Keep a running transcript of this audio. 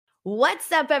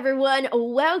What's up, everyone?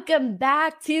 Welcome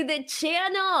back to the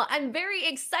channel. I'm very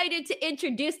excited to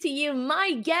introduce to you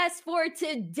my guest for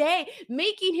today,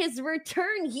 making his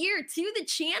return here to the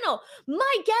channel.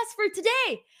 My guest for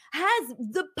today has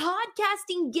the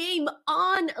podcasting game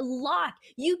on lock.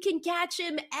 You can catch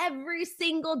him every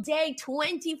single day,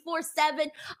 24/7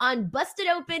 on Busted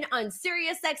Open on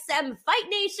SiriusXM Fight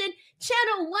Nation,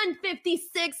 channel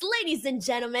 156. Ladies and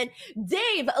gentlemen,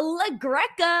 Dave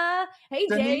LaGreca. Hey,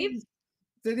 Dave.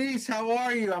 Denise, how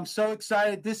are you? I'm so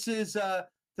excited. This is the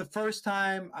first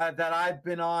time that I've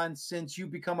been on since you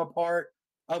become a part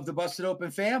of the Busted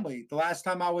Open family. The last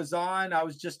time I was on, I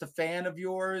was just a fan of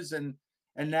yours, and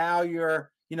now you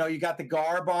got the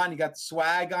garb on, you got the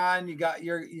swag on, you got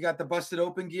the Busted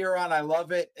Open gear on. I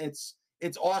love it. It's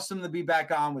awesome to be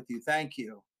back on with you. Thank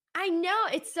you. I know,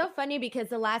 it's so funny because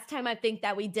the last time I think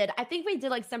we did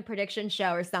like some prediction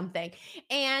show or something.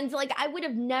 And like I would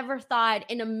have never thought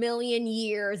in a million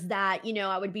years that,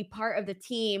 I would be part of the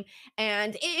team.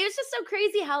 And it was just so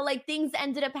crazy how like things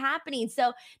ended up happening.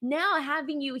 So now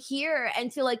having you here and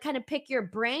to like kind of pick your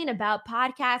brain about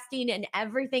podcasting and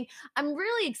everything, I'm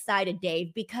really excited,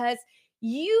 Dave, because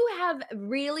you have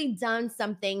really done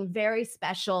something very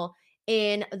special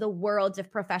in the world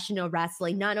of professional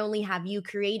wrestling. Not only have you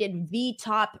created the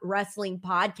top wrestling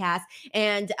podcast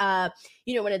and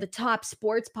one of the top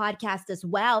sports podcasts as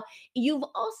well, you've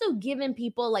also given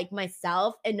people like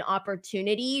myself an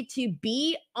opportunity to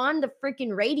be on the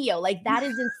freaking radio. Like that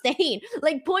is insane.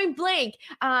 Like point blank.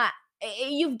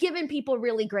 You've given people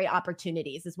really great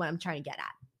opportunities is what I'm trying to get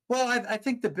at. Well, I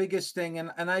think the biggest thing,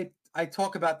 and I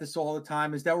talk about this all the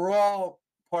time, is that we're all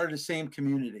part of the same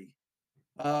community.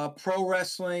 Pro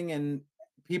wrestling and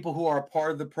people who are a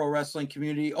part of the pro wrestling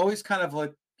community always kind of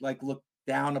like looked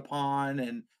down upon,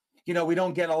 and we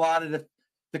don't get a lot of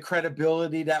the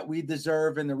credibility that we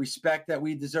deserve and the respect that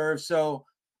we deserve. So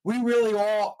we really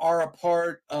all are a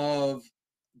part of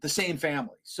the same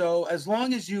family. So as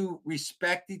long as you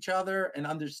respect each other and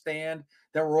understand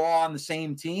that we're all on the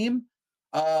same team,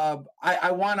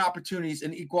 I want opportunities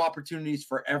and equal opportunities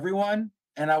for everyone,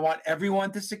 and I want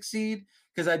everyone to succeed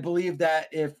because I believe that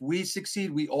if we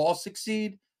succeed, we all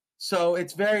succeed. So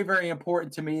it's very, very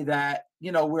important to me that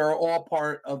we're all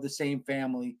part of the same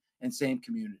family and same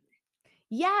community.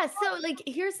 Yeah, so like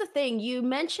here's the thing. You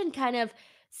mentioned kind of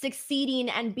succeeding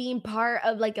and being part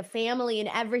of like a family and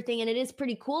everything, and it is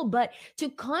pretty cool, but to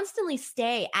constantly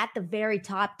stay at the very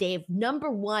top, Dave, number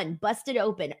 1, Busted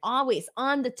Open, always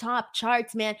on the top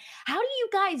charts, man. How do you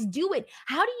guys do it?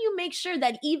 How do you make sure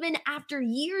that even after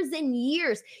years and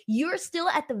years, you're still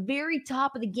at the very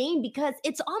top of the game? Because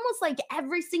it's almost like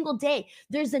every single day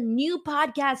there's a new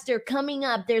podcaster coming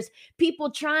up. There's people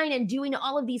trying and doing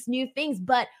all of these new things,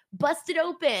 but Busted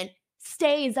Open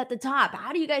stays at the top.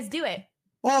 How do you guys do it?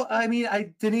 Well, I mean,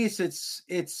 Denise,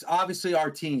 it's obviously our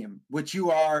team, which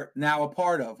you are now a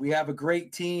part of. We have a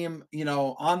great team,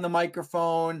 on the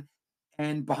microphone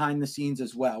and behind the scenes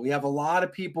as well. We have a lot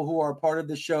of people who are part of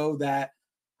the show that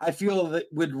I feel that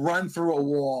would run through a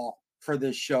wall for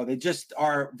this show. They just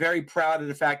are very proud of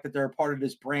the fact that they're a part of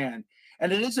this brand.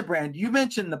 And it is a brand. You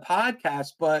mentioned the podcast,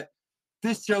 but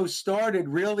this show started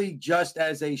really just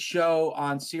as a show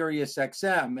on Sirius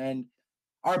XM. And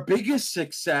our biggest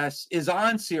success is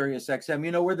on Sirius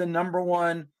XM. We're the number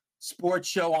one sports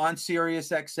show on Sirius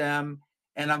XM,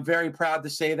 and I'm very proud to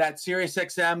say that. Sirius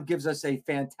XM gives us a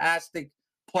fantastic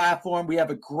platform. We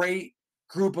have a great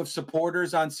group of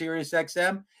supporters on Sirius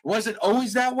XM. It wasn't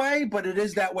always that way, but it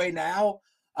is that way now.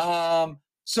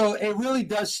 So it really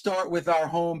does start with our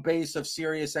home base of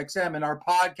Sirius XM, and our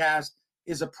podcast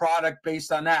is a product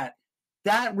based on that.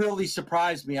 That really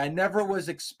surprised me. I never was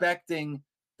expecting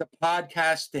the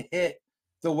podcast to hit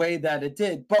the way that it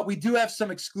did. But we do have some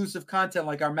exclusive content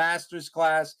like our master's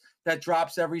class that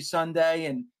drops every Sunday,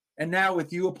 and now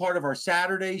with you a part of our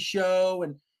Saturday show,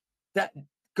 and that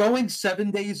going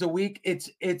 7 days a week, it's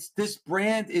this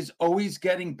brand is always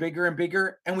getting bigger and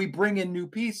bigger, and we bring in new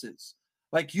pieces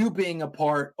like you being a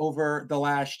part over the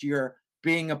last year,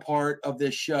 being a part of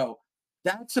this show.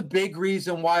 That's a big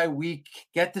reason why we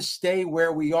get to stay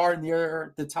where we are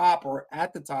near the top or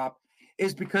at the top,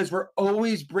 is because we're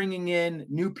always bringing in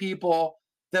new people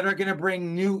that are going to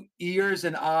bring new ears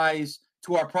and eyes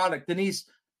to our product. Denise,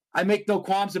 I make no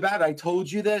qualms about it. I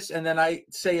told you this, and then I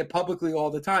say it publicly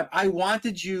all the time. I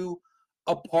wanted you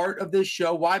a part of this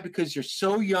show. Why? Because you're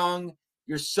so young,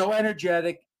 you're so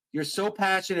energetic, you're so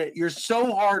passionate, you're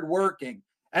so hardworking.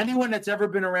 Anyone that's ever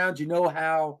been around,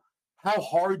 how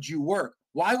hard you work.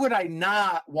 Why would I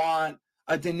not want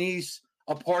a Denise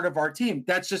a part of our team?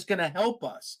 That's just going to help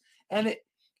us. And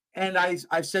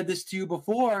I've said this to you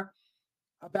before.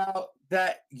 about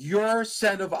that your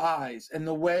set of eyes and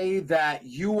the way that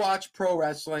you watch pro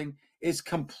wrestling is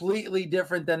completely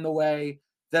different than the way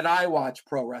that I watch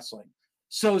pro wrestling.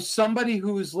 So somebody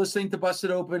who's listening to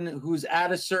Busted Open who's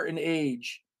at a certain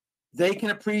age, they can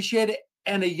appreciate it,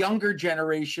 and a younger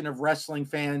generation of wrestling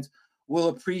fans will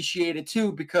appreciate it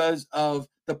too because of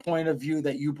the point of view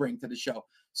that you bring to the show.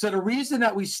 So the reason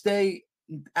that we stay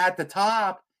at the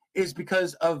top is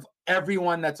because of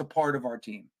everyone that's a part of our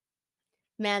team.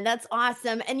 Man, that's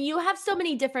awesome. And you have so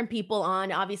many different people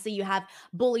on. Obviously, you have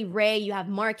Bully Ray, you have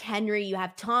Mark Henry, you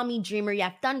have Tommy Dreamer, you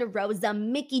have Thunder Rosa,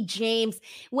 Mickey James.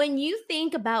 When you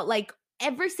think about like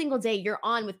every single day you're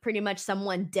on with pretty much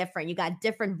someone different, you got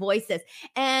different voices.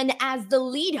 And as the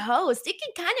lead host, it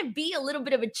can kind of be a little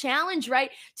bit of a challenge, right?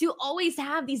 To always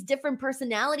have these different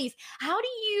personalities. How do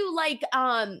you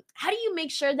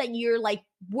make sure that you're like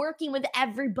working with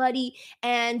everybody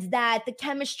and that the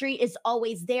chemistry is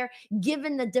always there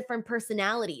given the different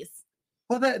personalities?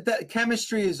 Well, the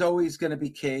chemistry is always going to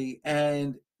be key,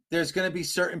 and there's going to be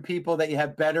certain people that you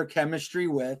have better chemistry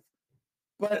with.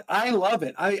 But I love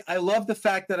it. I love the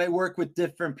fact that I work with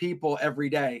different people every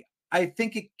day. I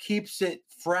think it keeps it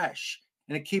fresh,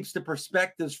 and it keeps the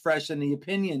perspectives fresh and the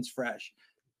opinions fresh.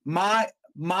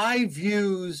 My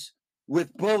views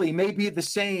with Bully may be the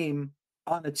same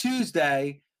on a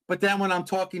Tuesday, but then when I'm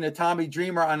talking to Tommy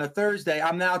Dreamer on a Thursday,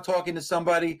 I'm now talking to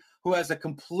somebody who has a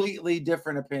completely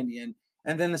different opinion.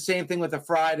 And then the same thing with a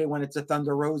Friday when it's a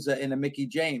Thunder Rosa and a Mickey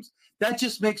James. That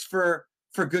just makes for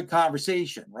good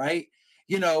conversation, right?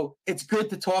 It's good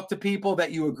to talk to people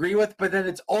that you agree with, but then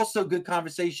it's also good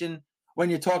conversation when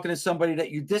you're talking to somebody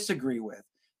that you disagree with.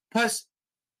 Plus,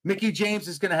 Mickey James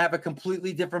is going to have a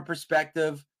completely different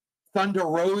perspective. Thunder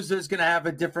Rosa is going to have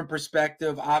a different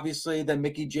perspective, obviously, than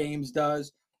Mickey James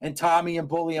does. And Tommy and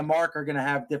Bully and Mark are going to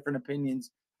have different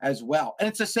opinions as well. And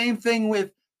it's the same thing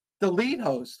with the lead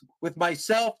host, with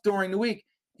myself during the week.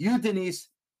 You, Denise,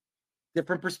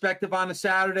 different perspective on a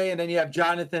Saturday, and then you have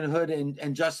Jonathan Hood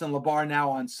and Justin LaBar now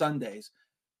on Sundays.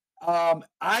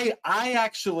 I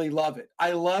actually love it.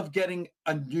 I love getting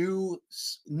a new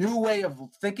way of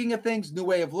thinking of things, new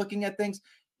way of looking at things,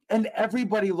 and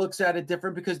everybody looks at it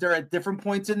different because they're at different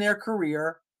points in their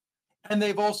career, and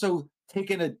they've also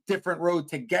taken a different road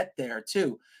to get there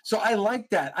too. So I like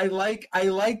that. I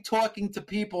like talking to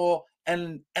people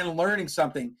and learning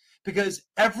something, because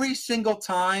every single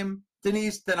time,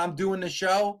 Denise, that I'm doing the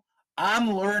show,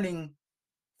 I'm learning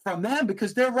from them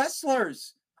because they're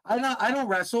wrestlers. I don't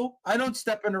wrestle. I don't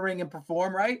step in the ring and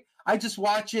perform, right? I just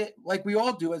watch it like we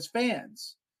all do as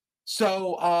fans.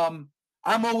 So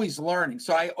I'm always learning.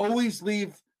 So I always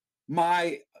leave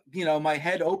my my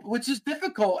head open, which is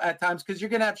difficult at times because you're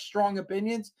gonna have strong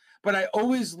opinions, but I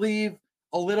always leave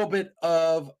a little bit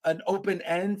of an open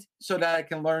end so that I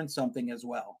can learn something as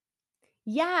well.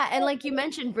 Yeah, and like you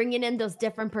mentioned, bringing in those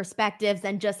different perspectives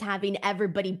and just having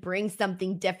everybody bring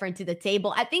something different to the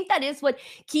table. I think that is what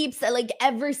keeps like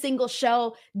every single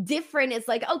show different. It's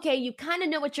like, okay, you kind of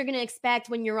know what you're going to expect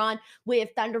when you're on with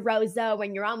Thunder Rosa,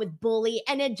 when you're on with Bully,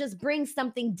 and it just brings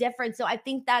something different. So I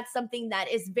think that's something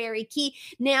that is very key.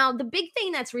 Now, the big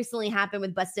thing that's recently happened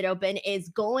with Busted Open is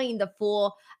going the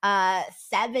full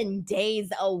 7 days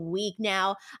a week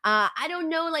now. I don't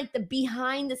know like the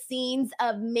behind the scenes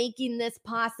of making this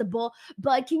possible,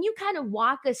 but can you kind of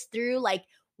walk us through like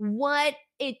what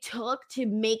it took to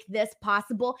make this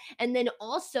possible, and then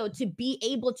also to be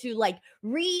able to like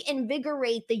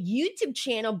reinvigorate the YouTube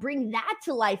channel, bring that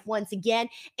to life once again,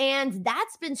 and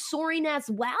that's been soaring as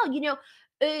well. Can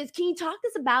you talk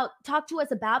to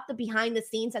us about the behind the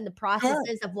scenes and the Sure.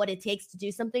 processes of what it takes to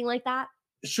do something like that?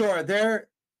 Sure.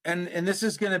 And this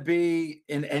is going to be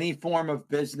in any form of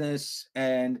business,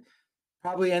 and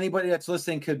probably anybody that's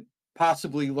listening could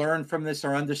possibly learn from this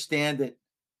or understand it.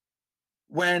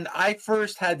 When I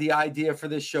first had the idea for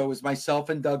this show, it was myself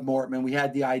and Doug Mortman. We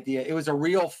had the idea. It was a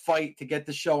real fight to get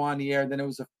the show on the air. Then it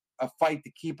was a fight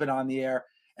to keep it on the air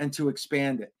and to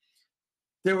expand it.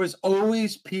 There was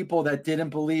always people that didn't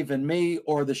believe in me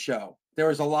or the show. There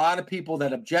was a lot of people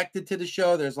that objected to the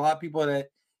show. There's a lot of people that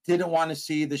didn't want to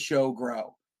see the show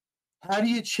grow. How do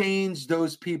you change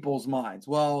those people's minds?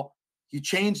 Well, you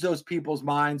change those people's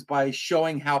minds by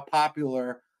showing how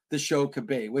popular the show could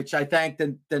be, which I thank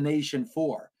the nation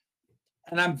for.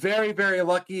 And I'm very, very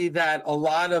lucky that a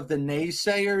lot of the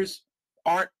naysayers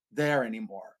aren't there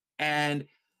anymore. And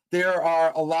there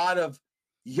are a lot of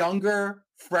younger,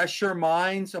 fresher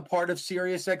minds a part of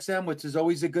SiriusXM, which is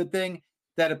always a good thing,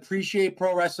 that appreciate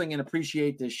pro wrestling and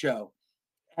appreciate this show.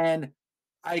 And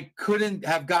I couldn't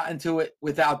have gotten to it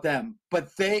without them. But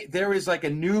there is like a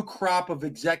new crop of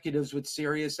executives with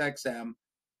SiriusXM,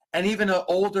 and even an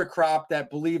older crop that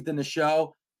believed in the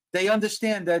show, they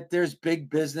understand that there's big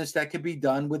business that could be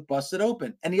done with Busted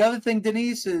Open. And the other thing,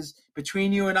 Denise, is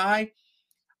between you and I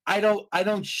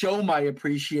don't show my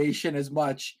appreciation as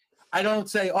much. I don't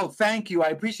say, "Oh, thank you, I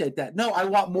appreciate that." No, I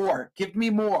want more. Give me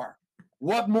more.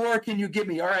 What more can you give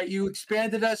me? All right, you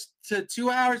expanded us to 2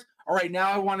 hours. All right,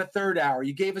 now I want a third hour.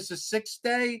 You gave us a sixth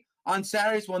day on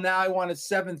Saturdays. Well, now I want a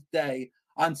seventh day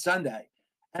on Sunday.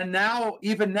 And now,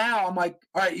 even now, I'm like,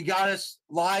 all right, you got us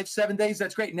live 7 days.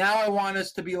 That's great. Now I want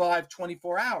us to be live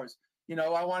 24 hours.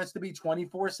 I want us to be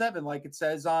 24/7, like it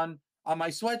says on my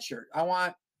sweatshirt. I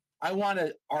want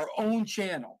our own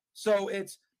channel. So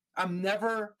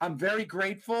I'm very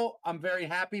grateful. I'm very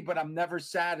happy, but I'm never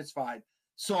satisfied.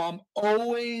 So I'm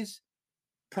always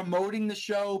promoting the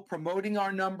show, promoting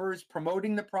our numbers,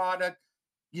 promoting the product,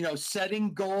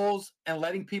 setting goals and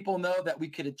letting people know that we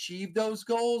could achieve those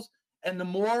goals. And the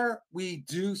more we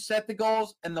do set the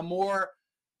goals and the more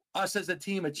us as a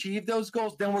team achieve those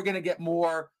goals, then we're going to get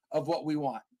more of what we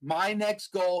want. My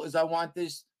next goal is I want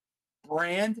this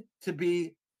brand to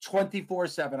be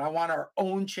 24/7. I want our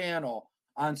own channel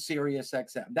on Sirius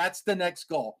XM. That's the next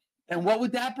goal. And what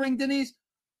would that bring, Denise?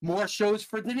 More shows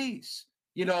for Denise.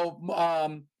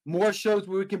 More shows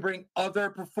where we can bring other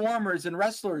performers and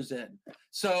wrestlers in.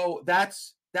 So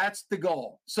that's the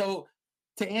goal. So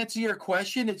to answer your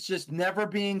question, it's just never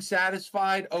being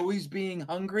satisfied, always being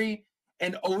hungry,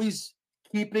 and always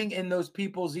keeping in those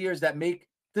people's ears that make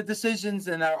the decisions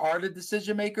and are the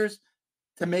decision makers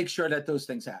to make sure that those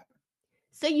things happen.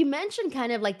 So you mentioned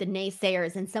kind of like the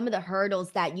naysayers and some of the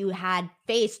hurdles that you had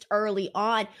faced early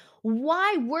on.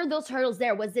 Why were those hurdles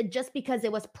there? Was it just because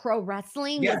it was pro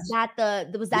wrestling? Yes, Was that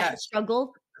the yes,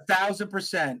 struggle?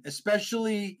 1,000%.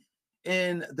 Especially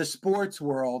in the sports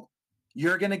world,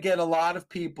 you're going to get a lot of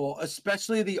people,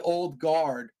 especially the old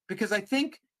guard, because I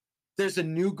think there's a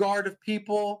new guard of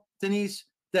people, Denise,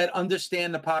 that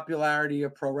understand the popularity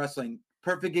of pro wrestling.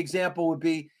 Perfect example would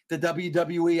be the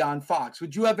WWE on Fox.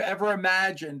 Would you have ever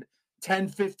imagined 10,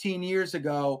 15 years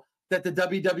ago that the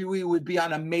WWE would be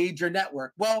on a major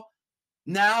network? Well,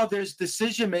 now there's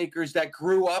decision makers that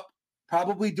grew up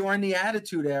probably during the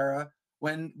Attitude Era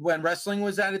when wrestling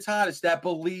was at its hottest that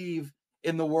believe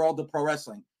in the world of pro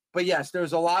wrestling. But yes,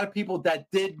 there's a lot of people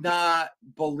that did not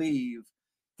believe,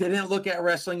 didn't look at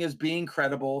wrestling as being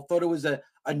credible, thought it was a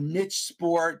niche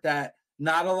sport that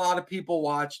not a lot of people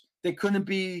watched. They couldn't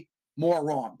be more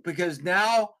wrong, because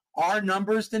now our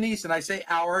numbers, Denise, and I say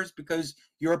ours because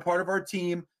you're a part of our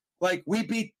team, like we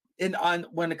beat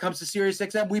when it comes to Sirius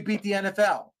XM, we beat the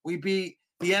NFL, we beat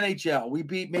the NHL, we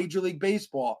beat Major League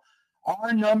Baseball.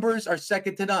 Our numbers are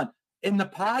second to none. In the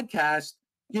podcast,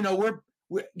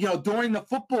 during the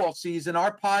football season,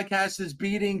 our podcast is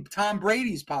beating Tom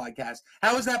Brady's podcast.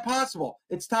 How is that possible?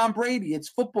 It's Tom Brady. It's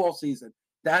football season.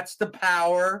 That's the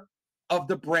power of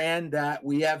the brand that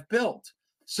we have built.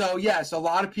 So yes, a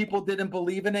lot of people didn't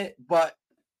believe in it, but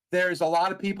there's a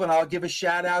lot of people, and I'll give a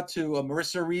shout out to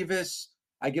Marissa Rivas.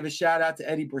 I give a shout out to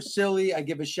Eddie Brasili. I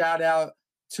give a shout out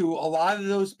to a lot of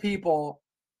those people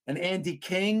and Andy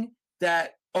King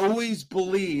that always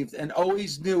believed and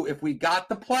always knew if we got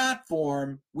the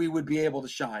platform, we would be able to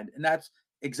shine. And that's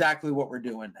exactly what we're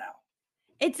doing now.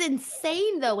 It's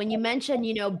insane though when you mention,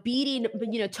 beating,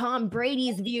 Tom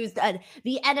Brady's views,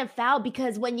 the NFL,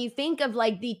 because when you think of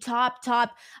like the top,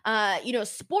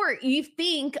 sport, you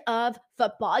think of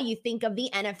football, you think of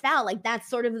the NFL, like that's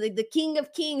sort of the king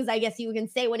of kings, I guess you can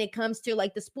say, when it comes to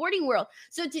like the sporting world.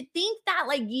 So to think that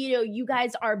like, you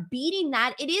guys are beating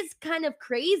that, it is kind of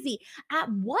crazy. At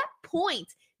what point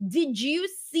did you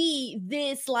see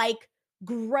this like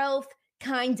growth?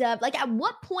 Kind of like, at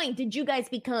what point did you guys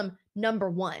become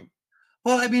number one?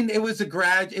 Well, I mean, it was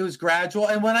gradual.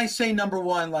 And when I say number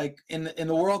one, like in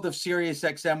the world of Sirius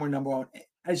XM, we're number one.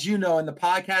 As you know, in the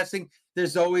podcasting,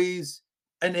 there's always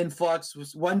an influx.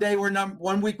 One day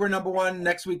 1 week we're number one,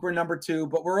 next week we're number two,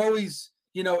 but we're always,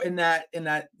 in that,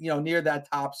 near that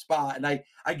top spot. And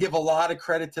I give a lot of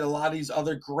credit to a lot of these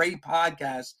other great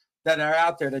podcasts that are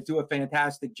out there that do a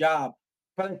fantastic job.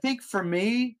 But I think for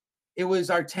me, it was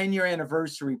our 10-year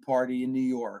anniversary party in New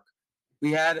York.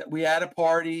 We had a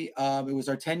party. It was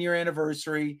our 10-year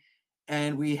anniversary,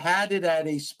 and we had it at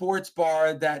a sports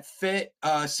bar that fit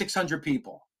 600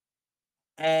 people,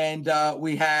 and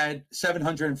we had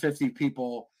 750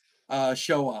 people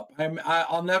show up.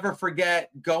 I'll never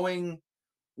forget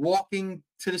walking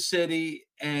to the city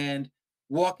and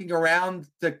walking around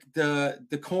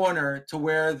the corner to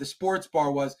where the sports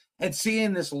bar was, and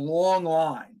seeing this long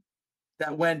line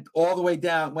that went all the way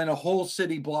down, went a whole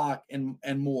city block and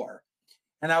more.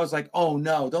 And I was like, oh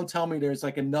no, don't tell me there's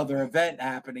like another event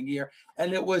happening here.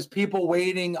 And it was people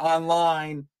waiting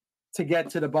online to get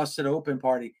to the Busted Open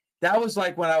party. That was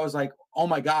like when I was like, oh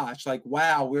my gosh, like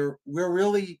wow, we're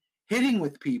really hitting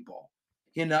with people,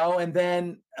 you know. And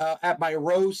then at my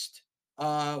roast,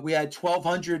 we had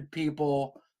 1,200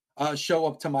 people show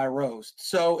up to my roast.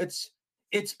 So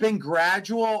it's been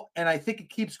gradual, and I think it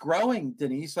keeps growing,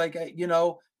 Denise. Like you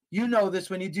know this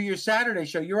when you do your Saturday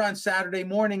show. You're on Saturday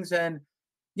mornings, and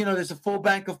there's a full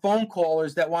bank of phone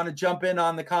callers that want to jump in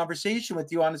on the conversation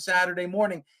with you on a Saturday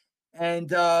morning,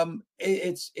 and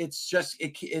it's just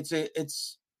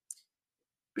it's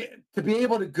to be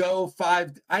able to go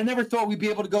five. I never thought we'd be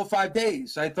able to go 5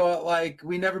 days. I thought like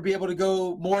we never be able to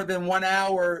go more than 1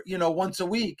 hour, once a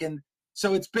week, and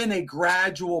so it's been a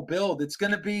gradual build. It's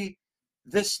going to be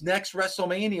this next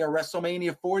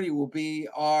WrestleMania 40 will be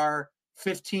our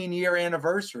 15-year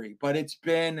anniversary, but it's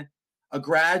been a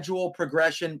gradual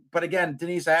progression. But again,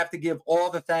 Denise, I have to give all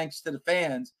the thanks to the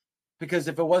fans, because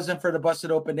if it wasn't for the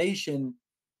Busted Open Nation,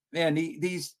 man,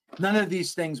 these none of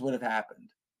these things would have happened.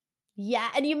 Yeah,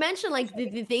 and you mentioned like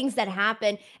the things that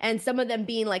happen, and some of them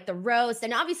being like the roast.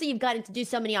 And obviously, you've gotten to do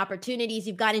so many opportunities.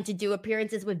 You've gotten to do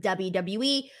appearances with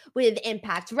WWE, with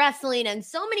Impact Wrestling, and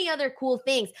so many other cool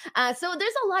things. So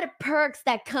there's a lot of perks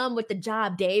that come with the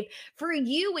job, Dave. For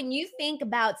you, when you think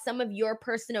about some of your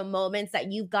personal moments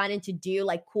that you've gotten to do,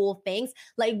 like cool things,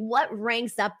 like what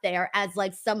ranks up there as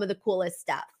like some of the coolest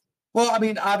stuff? Well, I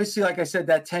mean, obviously, like I said,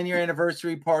 that 10-year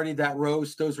anniversary party, that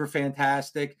roast, those were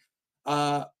fantastic.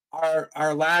 Uh,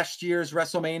 our last year's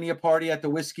WrestleMania party at the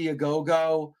Whiskey A Go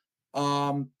Go,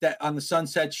 that on the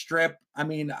Sunset Strip. I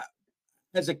mean,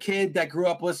 as a kid that grew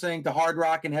up listening to hard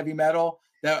rock and heavy metal,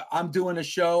 that I'm doing a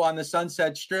show on the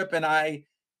Sunset Strip, and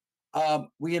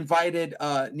we invited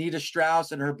Nita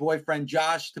Strauss and her boyfriend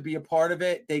Josh to be a part of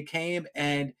it. They came,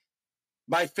 and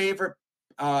my favorite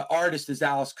artist is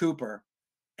Alice Cooper,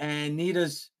 and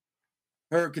his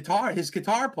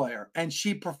guitar player, and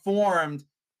she performed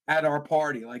at our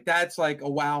party. Like that's like a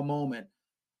wow moment.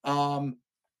 Um,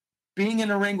 Being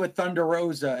in a ring with Thunder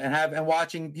Rosa and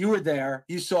watching, you were there,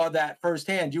 you saw that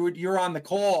firsthand. You're on the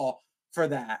call for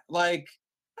that. Like,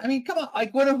 I mean, come on,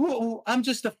 like I'm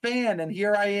just a fan, and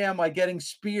here I am, like getting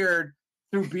speared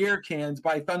through beer cans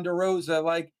by Thunder Rosa,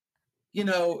 like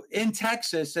in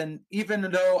Texas. And even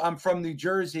though I'm from New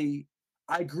Jersey,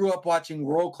 I grew up watching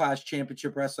World Class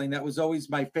Championship Wrestling. That was always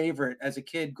my favorite as a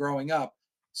kid growing up.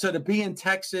 So to be in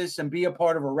Texas and be a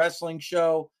part of a wrestling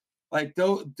show, like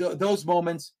those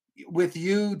moments with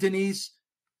you, Denise,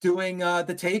 doing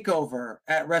the takeover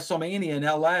at WrestleMania in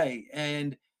LA,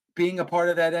 and being a part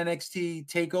of that NXT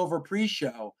takeover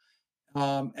pre-show.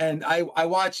 And I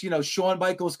watched, Shawn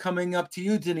Michaels coming up to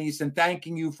you, Denise, and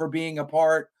thanking you for being a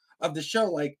part of the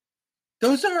show. Like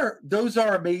those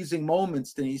are amazing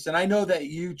moments, Denise. And I know that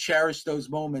you cherish those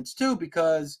moments too,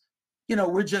 because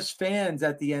we're just fans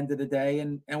at the end of the day,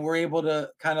 and we're able to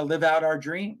kind of live out our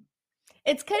dream.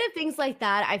 It's kind of things like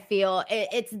that, I feel.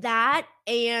 It's that,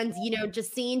 and,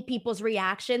 just seeing people's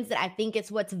reactions, that I think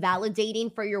it's what's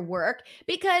validating for your work,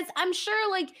 because I'm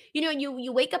sure, like,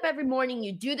 you wake up every morning,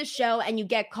 you do the show, and you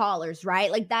get callers,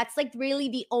 right? Like, that's, like, really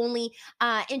the only,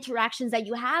 interactions that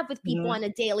you have with people Mhm. on a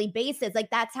daily basis. Like,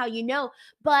 that's how you know.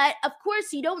 But, of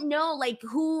course, you don't know, like,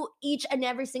 who each and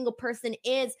every single person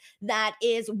is that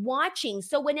is watching.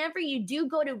 So whenever you do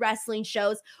go to wrestling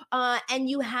shows, and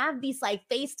you have these like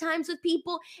FaceTimes with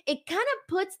people, it kind of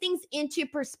puts things into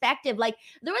perspective. Like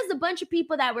there was a bunch of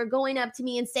people that were going up to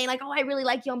me and saying like, "Oh, I really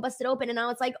like you on Busted Open," and I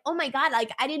was like, "Oh my god,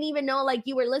 like I didn't even know like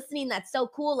you were listening. That's so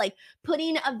cool." Like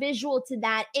putting a visual to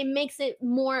that, it makes it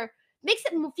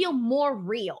feel more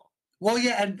real. Well,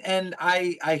 yeah, and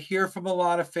I hear from a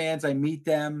lot of fans. I meet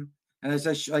them, and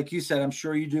like you said, I'm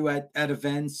sure you do at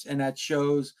events and at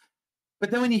shows. But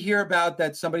then when you hear about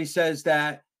that, somebody says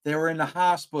that they were in the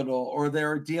hospital or they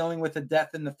were dealing with a death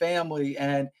in the family,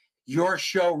 and your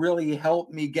show really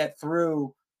helped me get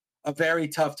through a very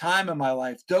tough time in my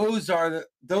life. Those are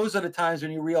the times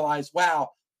when you realize,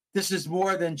 wow, this is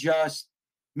more than just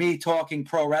me talking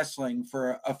pro wrestling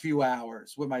for a few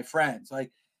hours with my friends.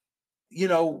 Like,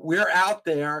 we're out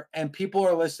there and people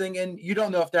are listening, and you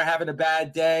don't know if they're having a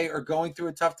bad day or going through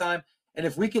a tough time. And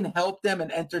if we can help them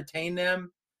and entertain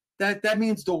them, that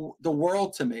means the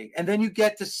world to me. And then you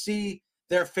get to see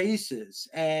their faces,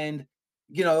 and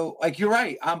like you're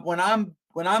right. When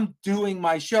I'm doing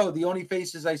my show, the only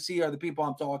faces I see are the people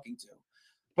I'm talking to.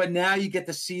 But now you get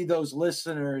to see those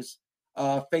listeners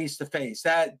face to face.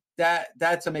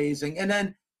 That's amazing. And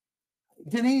then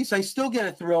Denise, I still get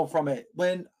a thrill from it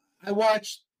when I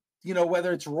watch,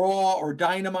 whether it's Raw or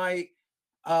Dynamite.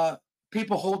 Uh,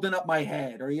 people holding up my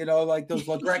head, or like those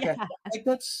LaGreca. Yeah. Like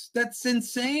that's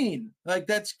insane. Like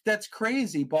that's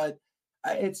crazy. But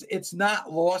it's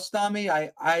not lost on me.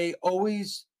 I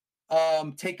always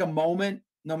take a moment,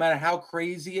 no matter how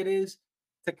crazy it is,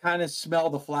 to kind of smell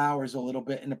the flowers a little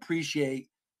bit and appreciate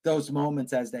those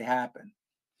moments as they happen.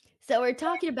 So we're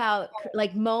talking about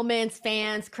like moments,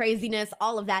 fans, craziness,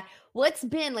 all of that. What's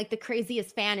been like the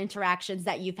craziest fan interactions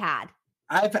that you've had?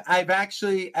 I've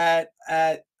actually at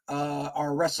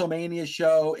our WrestleMania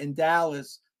show in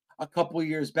Dallas a couple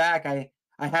years back, I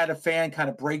had a fan kind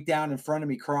of break down in front of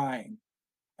me crying.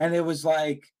 And it was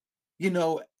like,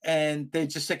 and they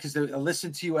just said, because they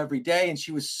listen to you every day. And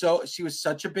she was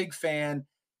such a big fan.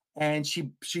 And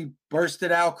she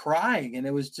bursted out crying. And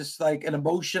it was just like an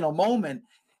emotional moment.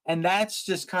 And that's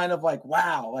just kind of like,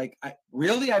 wow, like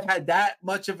I've had that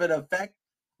much of an effect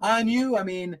on you. I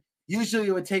mean, usually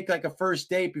it would take like a first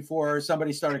date before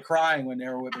somebody started crying when they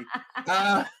were with me.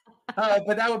 Uh,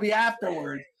 but that would be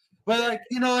afterwards. But like,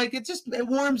 like it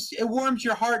warms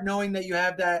your heart knowing that you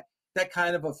have that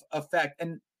kind of effect.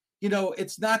 And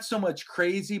it's not so much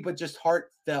crazy, but just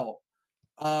heartfelt.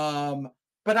 Um,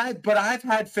 but I've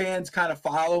had fans kind of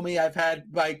follow me. I've had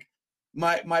like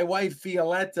my wife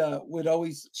Violetta would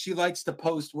always she likes to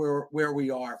post where we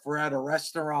are. If we're at a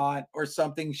restaurant or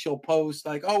something, she'll post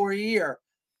like, "Oh, we're here."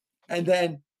 And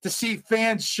then to see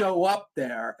fans show up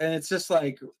there, and it's just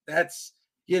like that's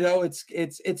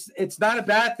it's not a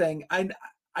bad thing.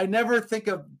 I never think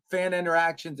of fan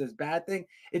interactions as bad thing.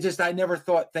 It's just I never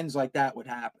thought things like that would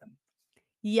happen.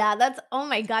 Yeah, that's oh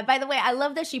my god. By the way, I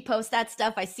love that she posts that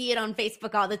stuff. I see it on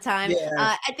Facebook all the time.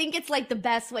 Yeah. I think it's like the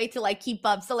best way to like keep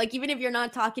up. So like even if you're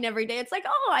not talking every day, it's like,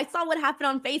 "Oh, I saw what happened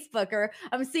on Facebook," or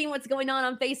 "I'm seeing what's going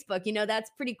on Facebook." That's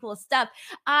pretty cool stuff.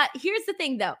 Here's the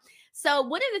thing though. So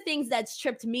one of the things that's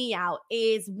tripped me out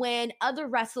is when other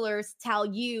wrestlers tell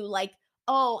you like,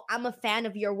 "Oh, I'm a fan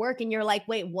of your work," and you're like,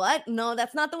 "Wait, what? No,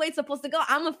 that's not the way it's supposed to go.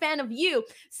 I'm a fan of you."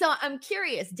 So I'm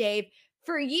curious, Dave,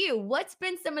 for you, what's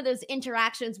been some of those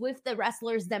interactions with the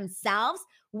wrestlers themselves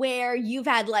where you've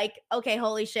had like, okay,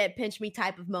 holy shit, pinch me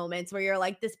type of moments where you're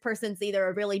like, this person's either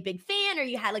a really big fan or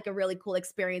you had like a really cool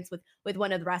experience with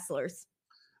one of the wrestlers?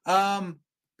 Um,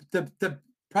 the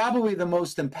probably the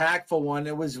most impactful one.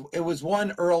 It was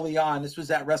one early on. This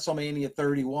was at WrestleMania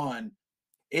 31.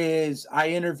 Is I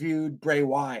interviewed Bray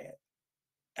Wyatt.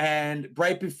 And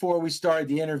right before we started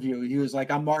the interview, he was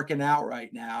like, "I'm marking out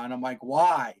right now." And I'm like,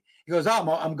 "Why?" He goes,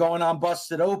 "Oh, I'm going on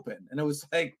Busted Open." And it was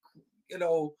like, you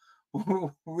know,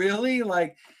 really?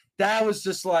 Like, that was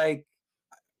just like,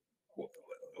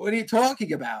 what are you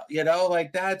talking about?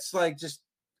 Like, that's like just,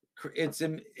 just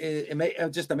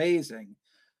amazing.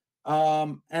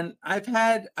 And I've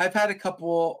had a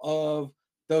couple of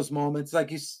those moments,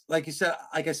 like you said,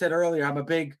 like I said earlier, I'm a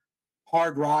big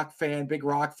hard rock fan, big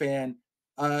rock fan.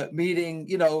 Meeting,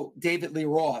 David Lee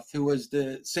Roth, who was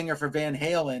the singer for Van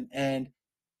Halen, and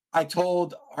I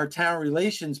told our talent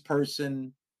relations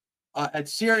person at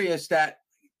Sirius that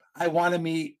I want to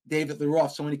meet David Lee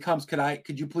Roth. So when he comes,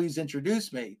 could you please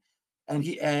introduce me? And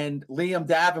Liam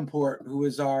Davenport, who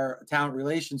is our talent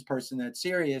relations person at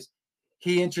Sirius,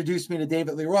 he introduced me to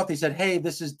David Lee Roth. He said, "Hey,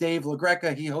 this is Dave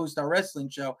LaGreca. He hosts our wrestling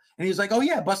show." And he was like, "Oh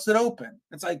yeah, Busted Open."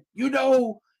 It's like,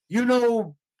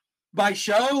 my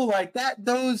show like that.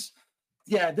 Those,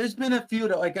 yeah. There's been a few.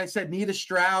 Like I said, Nita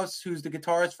Strauss, who's the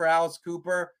guitarist for Alice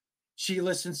Cooper, she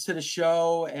listens to the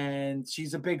show and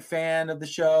she's a big fan of the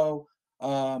show.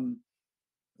 Um,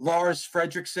 Lars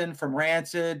Fredrickson from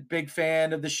Rancid, big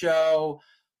fan of the show.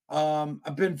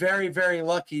 I've been very, very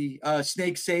lucky.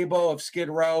 Snake Sabo of Skid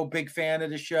Row, big fan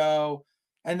of the show.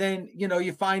 And then,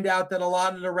 you find out that a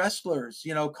lot of the wrestlers,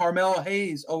 Carmelo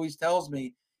Hayes always tells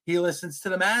me he listens to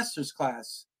the Masters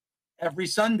class every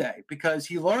Sunday because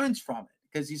he learns from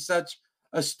it, because he's such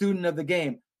a student of the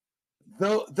game.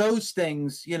 Those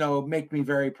things, make me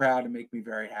very proud and make me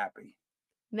very happy.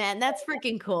 Man, that's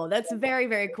freaking cool. That's very,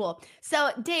 very cool.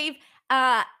 So, Dave,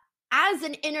 uh, as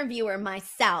an interviewer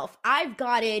myself, I've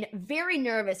gotten very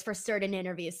nervous for certain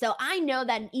interviews. So I know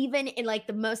that even in like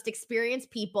the most experienced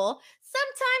people,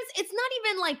 sometimes it's not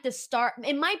even like the star.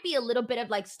 It might be a little bit of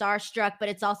like starstruck, but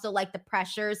it's also like the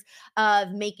pressures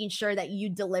of making sure that you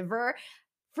deliver.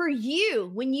 For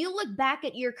you, when you look back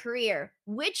at your career,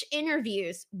 which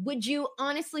interviews would you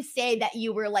honestly say that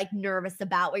you were like nervous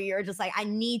about where you're just like, I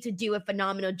need to do a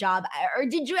phenomenal job? Or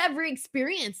did you ever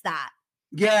experience that?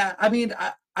 Yeah, I mean,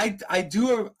 I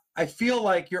do. I feel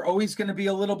like you're always going to be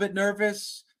a little bit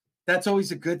nervous. That's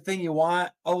always a good thing. You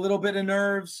want a little bit of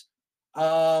nerves.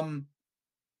 Um,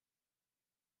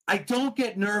 I don't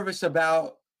get nervous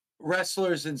about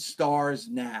wrestlers and stars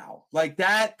now. Like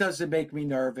that doesn't make me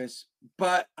nervous,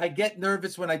 but I get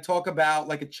nervous when I talk about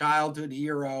like a childhood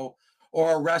hero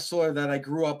or a wrestler that I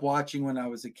grew up watching when I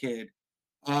was a kid.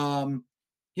 Um,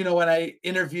 when I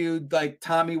interviewed like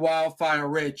Tommy Wildfire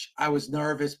Rich, I was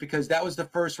nervous because that was the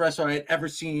first wrestler I had ever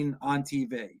seen on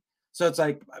TV. So it's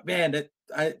like, man,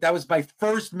 that was my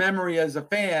first memory as a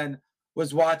fan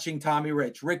was watching Tommy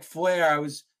Rich. Ric Flair, I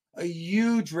was a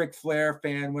huge Ric Flair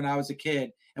fan when I was a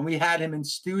kid, and we had him in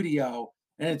studio,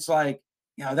 and it's like,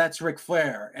 that's Ric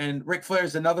Flair. And Ric Flair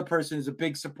is another person who's a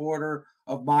big supporter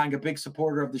of mine, a big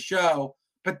supporter of the show.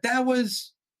 But I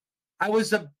was I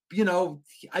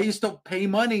used to pay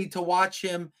money to watch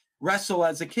him wrestle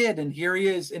as a kid, and here he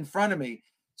is in front of me.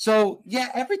 So yeah,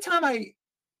 every time I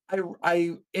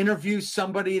interview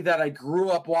somebody that I grew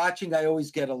up watching, I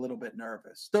always get a little bit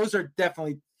nervous. Those are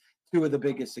definitely two of the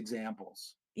biggest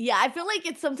examples. Yeah, I feel like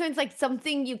it's sometimes like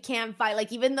something you can't fight.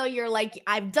 Like, even though you're like,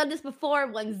 I've done this before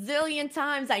 1 zillion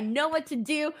times, I know what to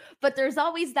do, but there's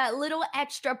always that little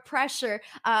extra pressure.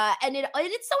 And it's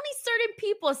only certain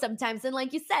people sometimes. And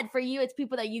like you said, for you, it's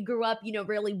people that you grew up,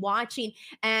 really watching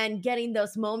and getting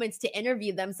those moments to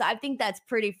interview them. So I think that's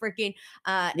pretty freaking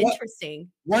What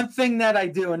interesting. One thing that I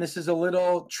do, and this is a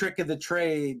little trick of the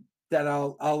trade that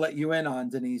I'll let you in on,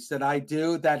 Denise, that I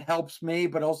do that helps me,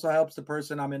 but also helps the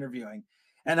person I'm interviewing.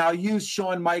 And I'll use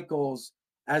Shawn Michaels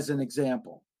as an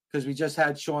example because we just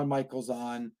had Shawn Michaels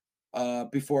on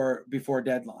before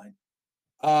deadline.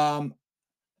 Um,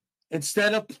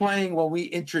 Instead of playing when we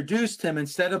introduced him,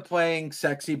 instead of playing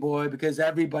 "Sexy Boy" because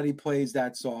everybody plays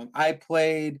that song, I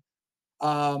played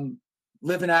um,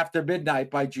 "Living After Midnight"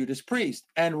 by Judas Priest,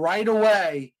 and right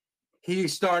away he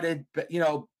started,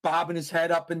 bobbing his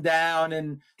head up and down,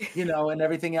 and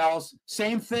everything else.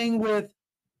 Same thing with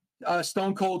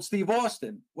Stone Cold Steve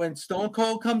Austin. When Stone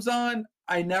Cold comes on,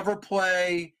 I never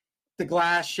play the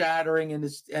glass shattering in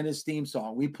his theme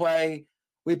song. We play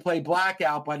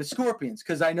Blackout by the Scorpions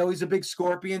because I know he's a big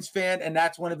Scorpions fan and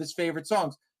that's one of his favorite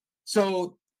songs.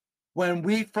 So when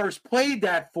we first played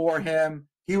that for him,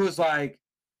 he was like,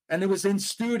 and it was in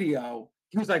studio,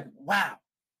 he was like, wow.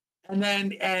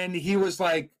 And he was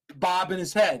like bobbing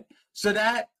his head. So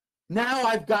that now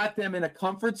I've got them in a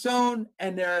comfort zone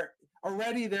and they're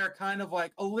kind of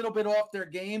like a little bit off their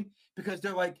game because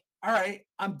they're like, all right,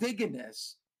 I'm digging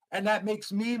this. And that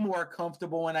makes me more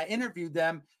comfortable when I interview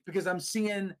them because I'm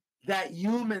seeing that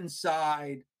human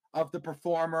side of the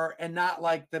performer and not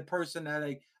like the person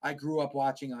that I grew up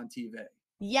watching on TV.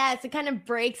 Yes, it kind of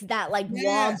breaks that like wall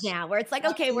Yes, down where it's like,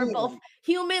 okay, we're both absolutely.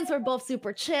 humans, we're both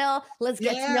super chill. Let's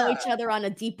get to know each Yeah. other on a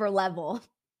deeper level.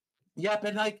 Yep.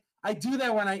 And like I do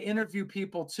that when I interview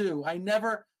people too. I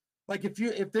never like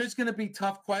if there's gonna be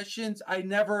tough questions, I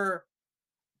never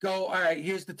go, all right,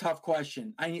 here's the tough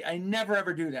question. I never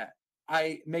ever do that.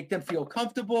 I make them feel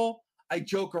comfortable. I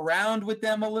joke around with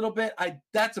them a little bit. I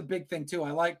That's a big thing too.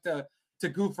 I like to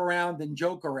goof around and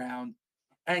joke around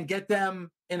and get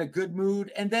them in a good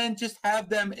mood and then just have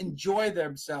them enjoy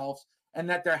themselves and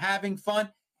that they're having fun.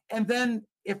 And then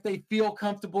if they feel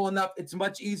comfortable enough, it's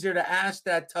much easier to ask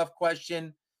that tough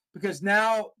question because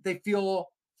now they feel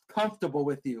comfortable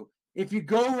with you. If you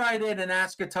go right in and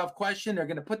ask a tough question, they're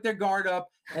going to put their guard up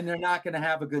and they're not going to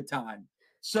have a good time.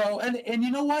 So, and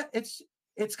you know what?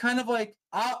 It's kind of like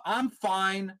I'm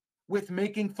fine with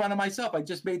making fun of myself. I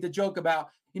just made the joke about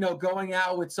going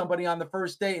out with somebody on the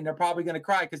first date and they're probably going to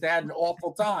cry because they had an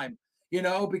awful time.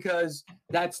 Because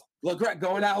that's LaGreca,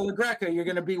 going out with LaGreca. You're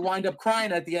going to be wind up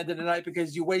crying at the end of the night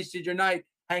because you wasted your night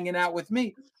hanging out with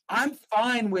me. I'm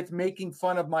fine with making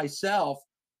fun of myself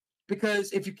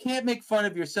because if you can't make fun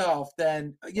of yourself,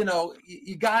 then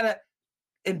you gotta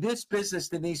in this business,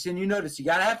 Denise, and you notice you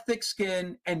gotta have thick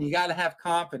skin and you gotta have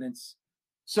confidence.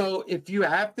 So if you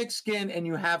have thick skin and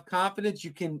you have confidence,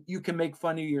 you can make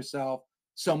fun of yourself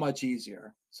so much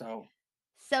easier. So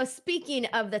So, speaking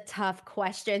of the tough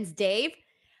questions, Dave,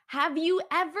 have you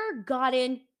ever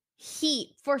gotten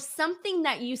heat for something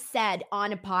that you said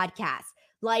on a podcast?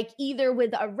 Like either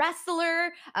with a wrestler,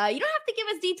 you don't have to give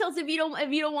us details if you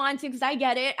don't want to, because I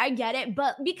get it.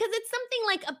 But because it's something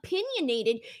like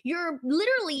opinionated, you're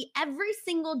literally every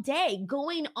single day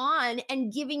going on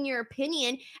and giving your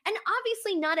opinion, and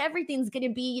obviously not everything's going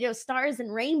to be stars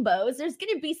and rainbows. There's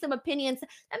going to be some opinions that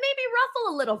maybe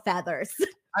ruffle a little feathers.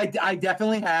 I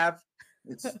definitely have.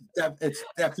 It's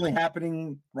definitely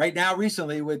happening right now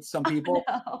recently with some people,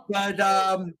 No. but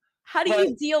How do but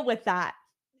you deal with that?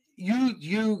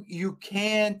 you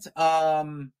can't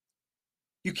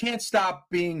stop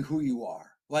being who you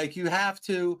are. Like you have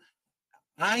to.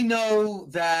 I know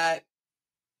that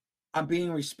I'm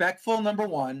being respectful, number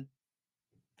one,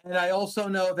 And I also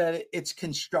know that it's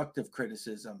constructive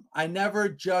criticism. I never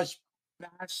just bash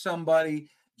somebody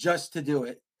just to do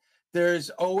it. There's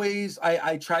always,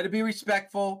 I try to be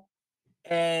respectful,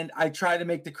 and I try to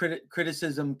make the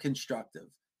criticism constructive.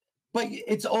 But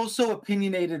it's also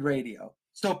opinionated radio.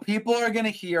 So people are going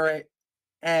to hear it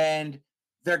and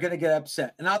they're going to get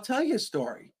upset. And I'll tell you a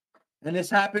story. And this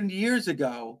happened years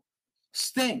ago.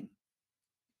 Sting,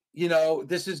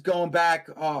 this is going back,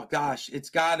 oh gosh, it's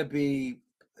got to be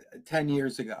 10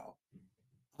 years ago.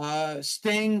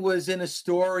 Sting was in a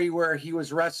story where he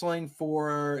was wrestling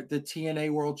for the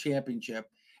TNA World Championship,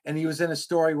 and he was in a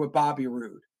story with Bobby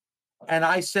Roode. And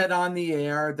I said on the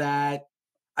air that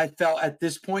I felt at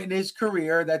this point in his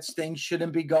career that Sting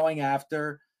shouldn't be going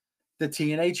after the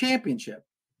TNA Championship,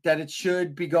 that it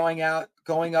should be going up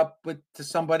to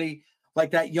somebody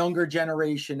like that younger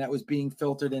generation that was being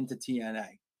filtered into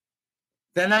TNA.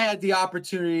 Then I had the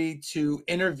opportunity to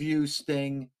interview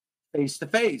Sting face to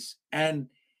face, and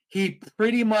he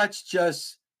pretty much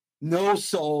just no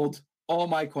sold all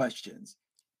my questions.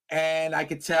 And I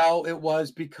could tell it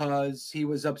was because he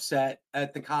was upset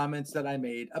at the comments that I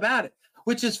made about it,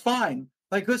 which is fine.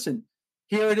 Like, listen,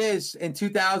 here it is in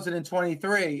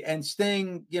 2023, and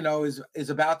Sting, is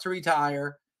about to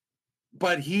retire,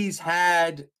 but he's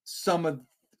had some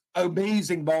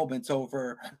amazing moments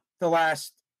over the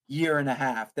last year and a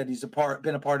half that he's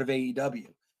been a part of AEW.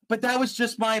 But that was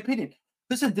just my opinion.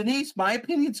 Listen, Denise, my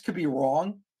opinions could be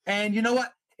wrong. And you know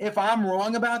what? If I'm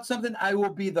wrong about something, I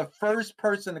will be the first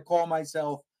person to call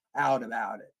myself out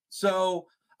about it. So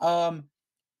I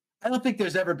don't think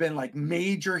there's ever been like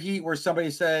major heat where somebody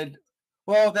said,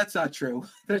 well, that's not true.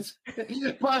 But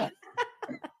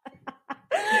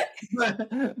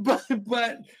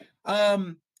but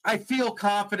I feel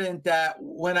confident that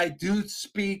when I do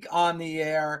speak on the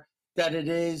air, that it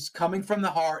is coming from the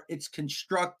heart, it's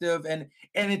constructive, and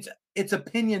it's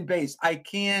opinion based. I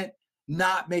can't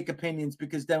not make opinions,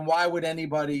 because then why would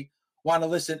anybody want to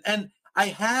listen? And I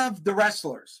have the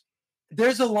wrestlers.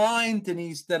 There's a line,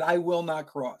 Denise, that I will not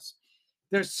cross.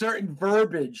 There's certain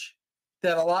verbiage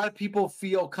that a lot of people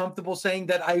feel comfortable saying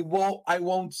that I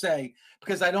won't say,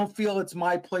 because I don't feel it's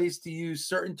my place to use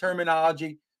certain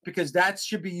terminology, because that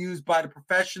should be used by the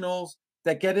professionals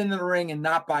that get into the ring and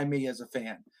not by me as a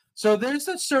fan. So there's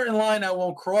a certain line I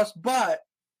won't cross, but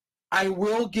I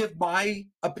will give my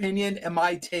opinion and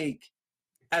my take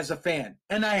as a fan.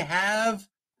 And I have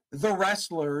the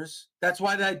wrestlers. That's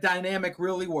why that dynamic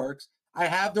really works. I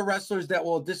have the wrestlers that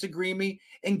will disagree me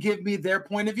and give me their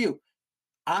point of view.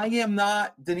 I am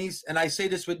not, Denise, and I say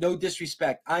this with no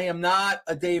disrespect, I am not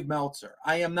a Dave Meltzer.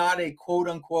 I am not a quote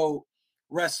unquote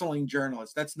wrestling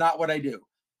journalist. That's not what I do.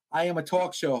 I am a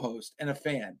talk show host and a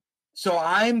fan. So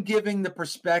I'm giving the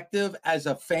perspective as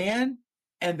a fan,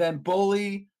 and then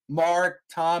Bully, Mark,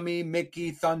 Tommy,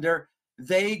 Mickey, Thunder,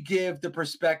 they give the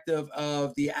perspective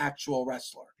of the actual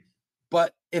wrestler.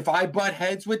 But if I butt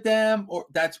heads with them, or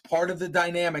that's part of the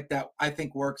dynamic that I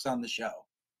think works on the show.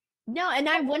 No, and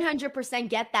I 100%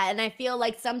 get that. And I feel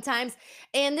like sometimes,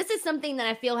 and this is something that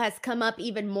I feel has come up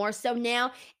even more so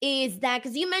now, is that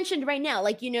because you mentioned right now,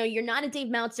 like, you're not a Dave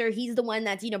Meltzer. He's the one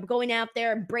that's, going out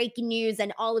there and breaking news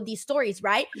and all of these stories,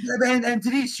 right? And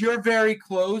Denise, you're very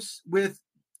close with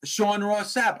Sean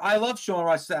Ross Sapp. I love Sean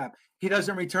Ross Sapp. He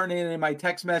doesn't return any of my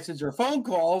text messages or phone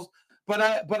calls, but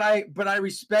I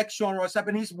respect Sean Ross Sapp,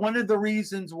 and he's one of the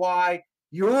reasons why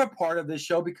you're a part of this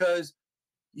show, because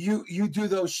you do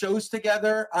those shows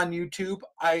together on YouTube.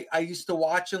 I used to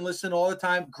watch and listen all the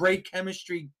time. Great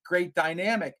chemistry, great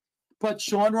dynamic. But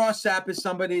Sean Ross Sapp is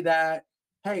somebody that,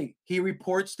 hey, he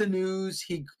reports the news.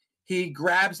 He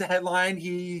grabs the headline.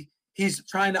 He's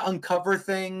trying to uncover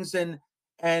things and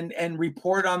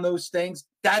report on those things.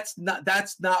 That's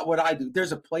not what I do.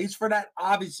 There's a place for that,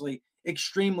 obviously,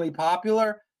 extremely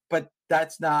popular, but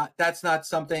that's not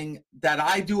something that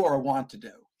I do or want to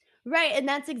do. Right. And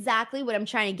that's exactly what I'm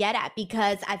trying to get at,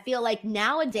 because I feel like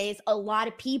nowadays a lot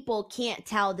of people can't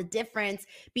tell the difference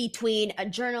between a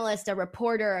journalist, a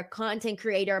reporter, a content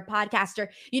creator, a podcaster,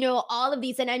 all of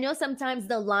these. And I know sometimes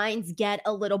the lines get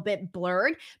a little bit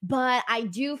blurred, but I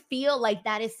do feel like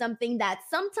that is something that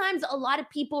sometimes a lot of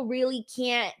people really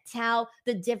can't tell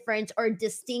the difference or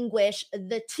distinguish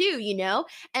the two.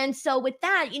 And so with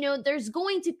that, there's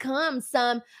going to come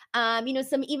some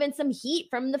heat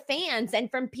from the fans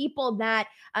and from people that,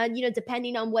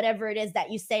 depending on whatever it is that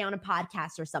you say on a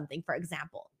podcast or something, for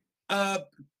example. Uh,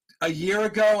 a year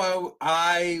ago,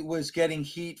 I was getting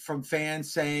heat from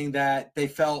fans saying that they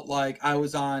felt like I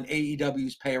was on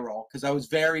AEW's payroll because I was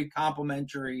very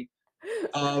complimentary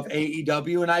of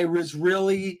AEW, and I was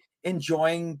really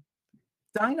enjoying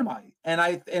Dynamite, and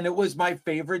it was my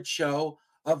favorite show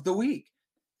of the week.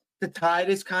 The tide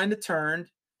has kind of turned,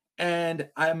 and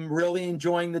I'm really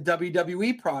enjoying the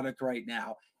WWE product right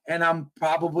now. And I'm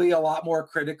probably a lot more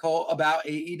critical about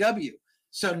AEW.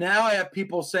 So now I have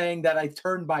people saying that I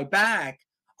turned my back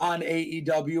on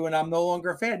AEW and I'm no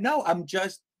longer a fan. No, I'm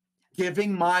just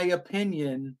giving my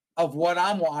opinion of what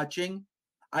I'm watching.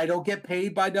 I don't get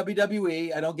paid by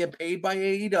WWE. I don't get paid by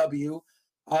AEW.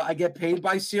 I get paid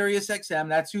by SiriusXM.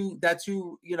 That's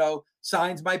who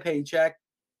signs my paycheck.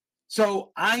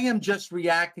 So I am just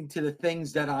reacting to the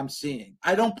things that I'm seeing.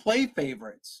 I don't play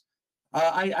favorites.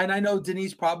 I know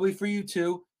Denise, probably for you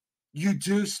too. You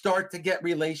do start to get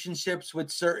relationships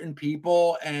with certain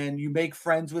people and you make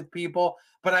friends with people,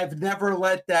 but I've never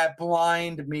let that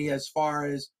blind me as far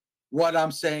as what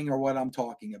I'm saying or what I'm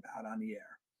talking about on the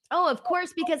air. Oh, of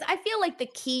course, because I feel like the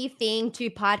key thing to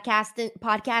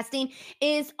podcasting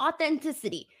is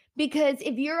authenticity. Because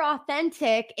if you're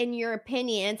authentic in your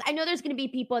opinions, I know there's going to be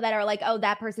people that are like, "Oh,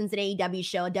 that person's an AEW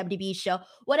show, a WWE show,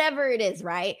 whatever it is,"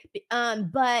 right?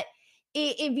 But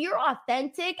if you're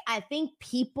authentic, I think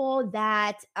people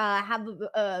that have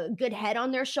a good head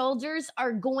on their shoulders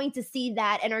are going to see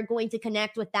that and are going to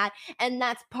connect with that, and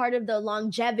that's part of the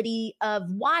longevity of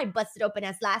why Busted Open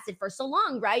has lasted for so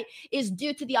long, right? Is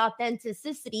due to the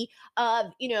authenticity of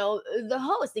the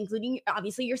host, including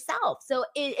obviously yourself. So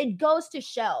it goes to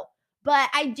show. But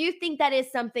I do think that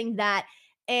is something that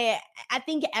eh, I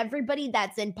think everybody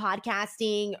that's in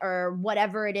podcasting or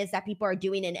whatever it is that people are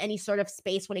doing in any sort of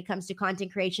space when it comes to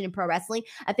content creation and pro wrestling,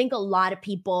 I think a lot of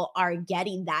people are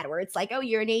getting that where it's like, oh,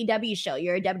 you're an AEW show,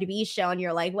 you're a WWE show, and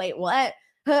you're like, wait, what?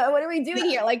 What are we doing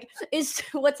here? Like, is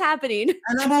what's happening?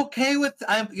 And I'm okay with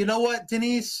you know what,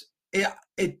 Denise?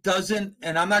 It doesn't,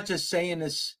 and I'm not just saying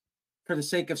this for the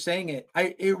sake of saying it.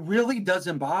 It really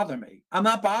doesn't bother me. I'm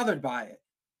not bothered by it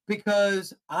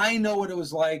because I know what it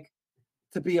was like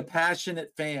to be a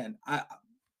passionate fan.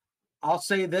 I'll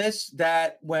say this,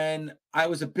 that when I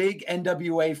was a big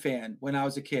NWA fan when I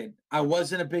was a kid, I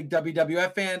wasn't a big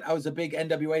WWF fan. I was a big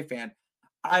NWA fan.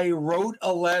 I wrote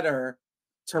a letter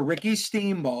to Ricky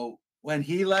Steamboat when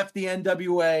he left the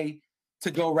NWA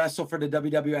to go wrestle for the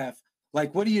WWF.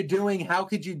 Like, what are you doing? How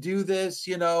could you do this?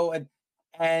 I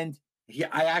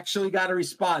actually got a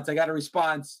response. I got a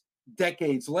response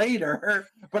decades later,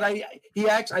 but I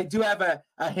do have a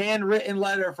handwritten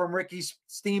letter from Ricky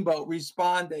Steamboat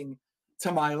responding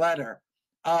to my letter.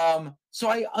 So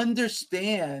I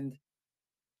understand,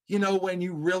 when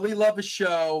you really love a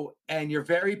show and you're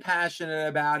very passionate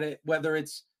about it, whether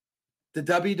it's the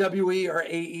WWE or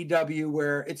AEW,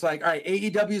 where it's like, all right,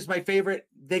 AEW is my favorite.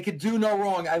 They could do no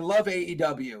wrong. I love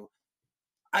AEW.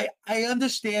 I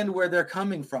understand where they're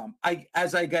coming from.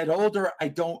 As I get older, I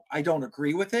don't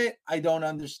agree with it. I don't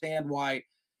understand why,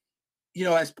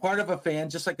 as part of a fan,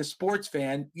 just like a sports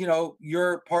fan,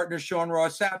 your partner Sean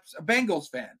Ross Sapp's a Bengals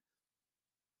fan.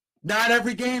 Not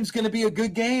every game's going to be a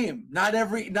good game. Not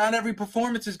every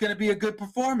performance is going to be a good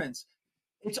performance.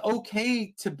 It's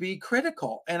okay to be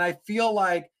critical, and I feel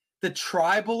like the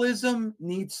tribalism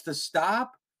needs to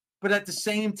stop. But at the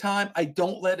same time, I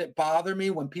don't let it bother me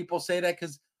when people say that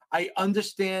because I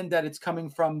understand that it's coming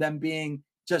from them being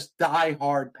just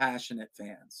diehard passionate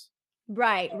fans.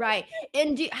 Right, right.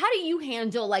 And how do you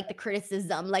handle like the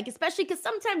criticism? Like, especially because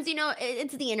sometimes,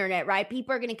 it's the internet, right?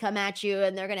 People are going to come at you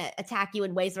and they're going to attack you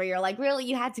in ways where you're like, really,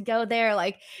 you had to go there?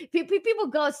 Like, people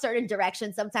go a certain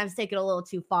direction, sometimes take it a little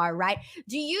too far, right?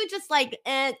 Do you just like,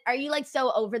 are you like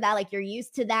so over that? Like, you're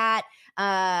used to that?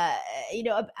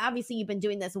 Obviously, you've been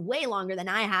doing this way longer than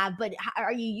I have, but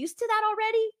are you used to that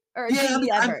already? Or do Yeah, I you mean,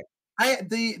 ever?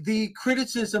 the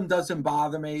criticism doesn't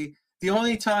bother me. The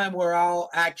only time where I'll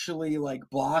actually like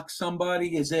block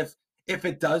somebody is if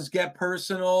it does get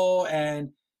personal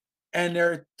and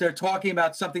they're talking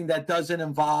about something that doesn't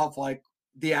involve like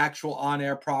the actual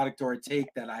on-air product or a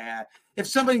take that I had. If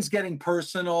somebody's getting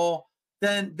personal,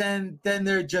 then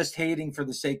they're just hating for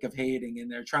the sake of hating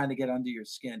and they're trying to get under your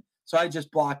skin. So I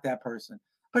just block that person.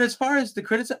 But as far as the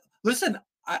criticism, listen,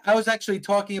 I was actually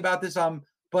talking about this on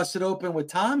Busted Open with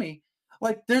Tommy.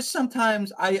 Like there's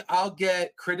sometimes I'll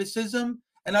get criticism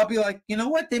and I'll be like, you know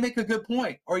what, they make a good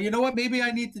point, or you know what, maybe I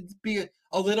need to be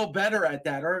a little better at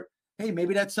that, or hey,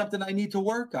 maybe that's something I need to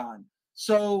work on.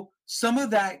 So some of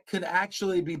that could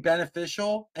actually be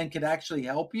beneficial and could actually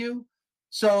help you.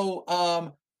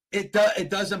 So it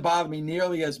doesn't bother me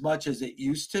nearly as much as it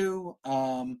used to.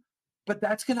 But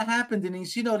that's going to happen,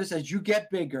 Denise. You notice as you get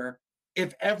bigger,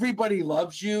 if everybody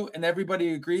loves you and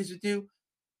everybody agrees with you,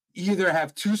 you either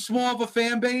have too small of a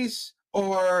fan base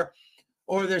or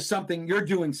there's something, you're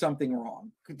doing something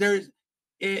wrong.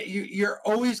 you're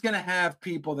always going to have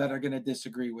people that are going to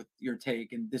disagree with your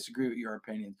take and disagree with your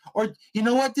opinion. Or you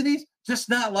know what, Denise? Just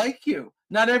not like you.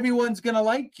 Not everyone's going to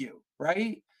like you,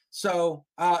 right? So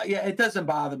yeah, it doesn't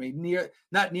bother me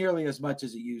not nearly as much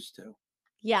as it used to.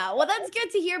 Yeah, well, that's good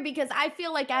to hear because I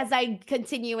feel like as I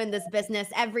continue in this business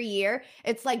every year,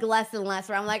 it's like less and less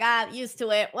where I'm like, used to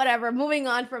it, whatever, moving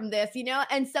on from this, you know?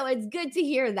 And so it's good to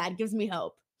hear that. Gives me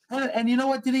hope. And you know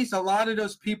what, Denise? A lot of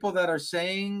those people that are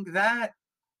saying that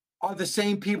are the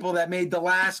same people that made the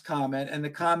last comment and the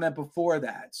comment before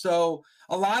that. So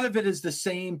a lot of it is the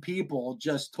same people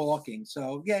just talking.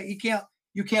 So yeah, you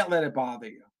can't let it bother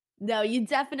you. No, you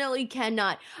definitely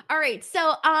cannot. All right.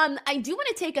 So, I do want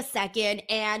to take a second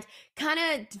and kind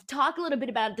of talk a little bit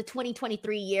about the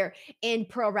 2023 year in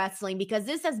pro wrestling because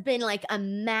this has been like a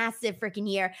massive freaking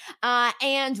year.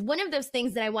 And one of those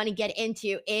things that I want to get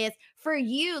into is for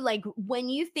you, like when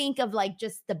you think of like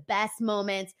just the best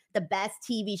moments, the best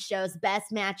TV shows,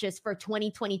 best matches for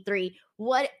 2023,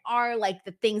 what are like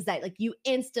the things that like you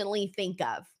instantly think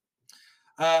of?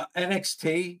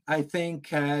 NXT, I think,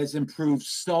 has improved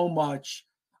so much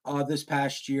this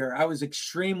past year. I was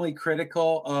extremely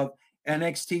critical of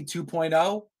NXT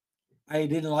 2.0. I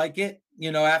didn't like it.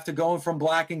 You know, after going from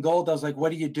black and gold, I was like,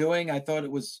 "What are you doing?" I thought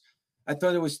it was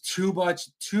too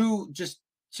much, too just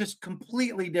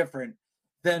completely different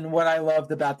than what I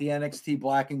loved about the NXT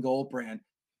black and gold brand.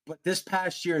 But this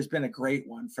past year has been a great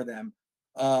one for them.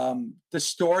 The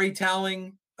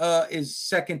storytelling is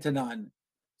second to none.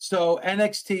 So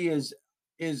NXT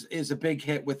is a big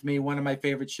hit with me. One of my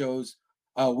favorite shows,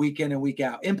 week in and week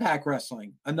out. Impact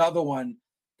Wrestling, another one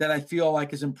that I feel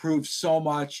like has improved so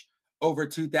much over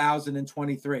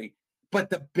 2023.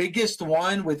 But the biggest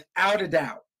one, without a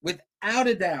doubt,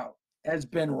 has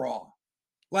been Raw.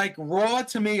 Like Raw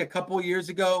to me a couple of years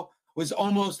ago was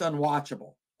almost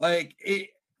unwatchable. I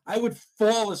would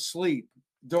fall asleep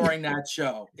during that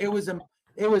show. It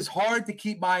was hard to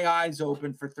keep my eyes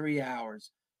open for 3 hours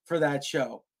for that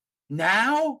show.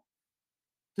 Now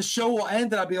the show will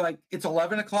end and I'll be like, it's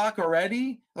 11 o'clock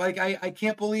already. Like I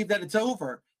can't believe that it's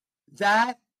over.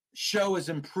 That show has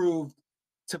improved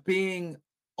to being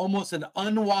almost an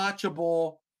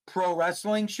unwatchable pro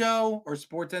wrestling show or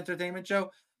sports entertainment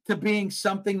show to being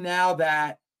something now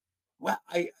that well,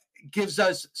 gives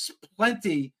us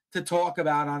plenty to talk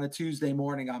about on a Tuesday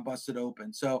morning on Busted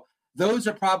Open. So those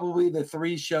are probably the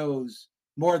three shows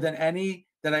more than any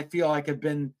that I feel like have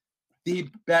been the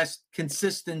best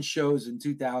consistent shows in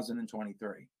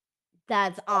 2023.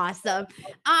 That's awesome.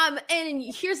 And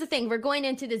here's the thing, we're going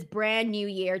into this brand new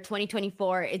year,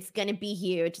 2024. It's going to be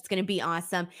huge. It's going to be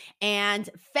awesome. And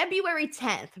February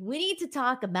 10th, we need to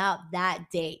talk about that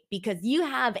date because you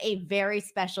have a very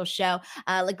special show,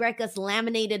 LaGreca's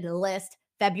Laminated List,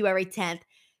 February 10th.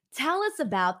 Tell us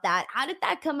about that. How did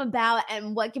that come about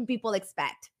and what can people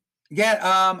expect?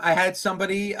 Yeah, I had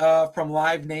somebody from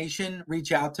Live Nation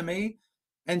reach out to me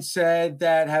and said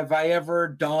that have I ever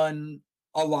done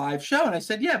a live show? And I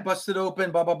said, yeah, Busted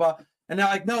Open, blah blah blah. And they're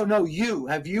like, no, no, you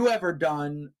have you ever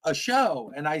done a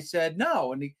show? And I said,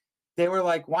 no. And they were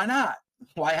like, why not?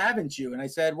 Why haven't you? And I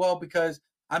said, well, because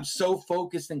I'm so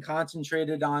focused and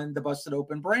concentrated on the Busted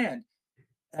Open brand.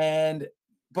 And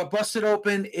but Busted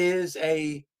Open is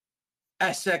a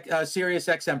Sirius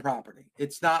XM property.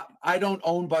 It's not. I don't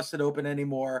own Busted Open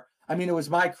anymore. I mean, it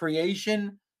was my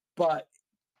creation, but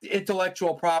the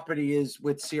intellectual property is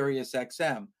with Sirius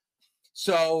XM.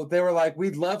 So they were like,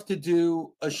 "We'd love to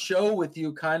do a show with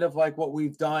you, kind of like what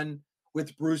we've done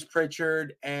with Bruce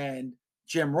Pritchard and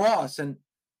Jim Ross." And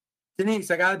Denise,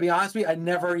 I got to be honest with you, I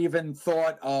never even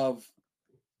thought of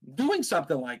doing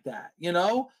something like that.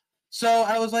 So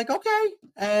I was like, okay,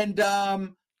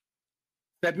 and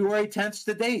February 10th 's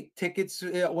the date. Tickets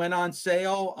went on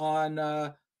sale on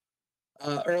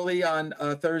early on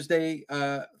Thursday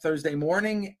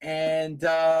morning, and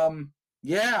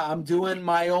yeah, I'm doing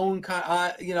my own.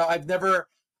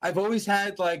 I've always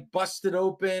had like Busted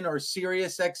Open or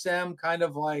Sirius XM kind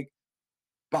of like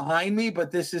behind me,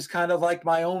 but this is kind of like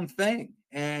my own thing.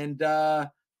 And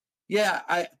yeah,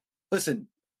 I listen.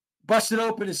 Busted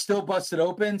Open is still Busted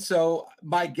Open, so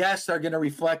my guests are going to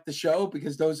reflect the show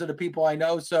because those are the people I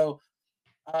know. So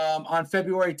on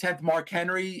February 10th, Mark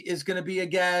Henry is going to be a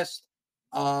guest.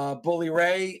 Bully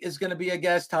Ray is going to be a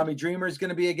guest. Tommy Dreamer is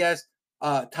going to be a guest.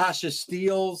 Tasha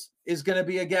Steeles is going to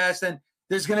be a guest. And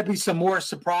there's going to be some more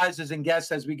surprises and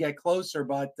guests as we get closer.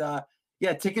 But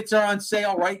yeah, tickets are on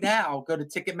sale right now. Go to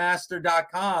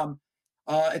Ticketmaster.com.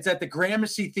 It's at the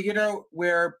Gramercy Theater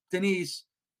where Denise,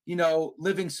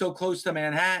 living so close to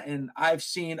Manhattan, I've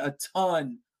seen a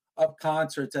ton of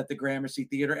concerts at the Gramercy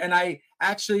Theater. And I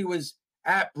actually was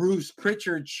at Bruce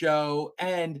Pritchard's show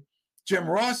and Jim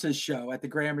Ross's show at the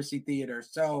Gramercy Theater.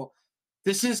 So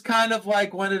this is kind of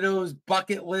like one of those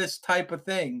bucket list type of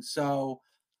things. So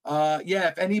yeah,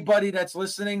 if anybody that's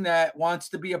listening that wants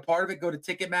to be a part of it, go to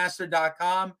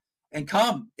ticketmaster.com and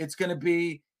come. It's gonna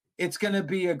be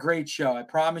a great show. I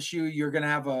promise you, you're gonna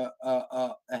have a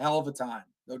hell of a time,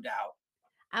 no doubt.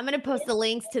 I'm going to post the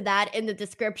links to that in the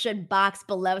description box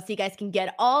below so you guys can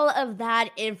get all of that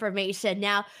information.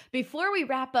 Now, before we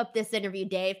wrap up this interview,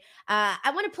 Dave,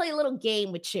 I want to play a little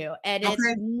game with you, and it's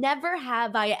Okay. never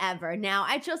have I ever. Now,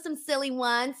 I chose some silly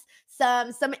ones,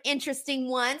 some interesting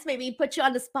ones, maybe put you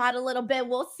on the spot a little bit.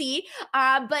 We'll see.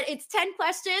 But it's 10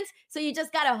 questions, so you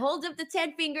just got to hold up the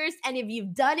 10 fingers, and if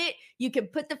you've done it, you can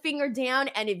put the finger down,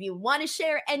 and if you want to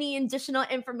share any additional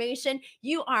information,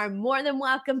 you are more than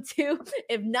welcome to.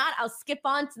 If not, I'll skip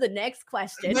on to the next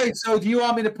question. Wait, so do you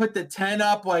want me to put the 10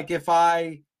 up? Like if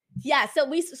I Yeah, so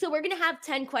we're gonna have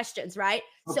 10 questions, right?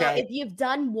 So okay, if you've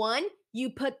done one,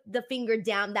 you put the finger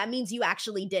down. That means you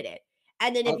actually did it.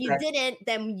 And then if you okay, didn't,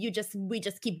 then we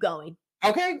just keep going.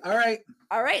 okay, all right.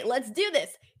 All right, let's do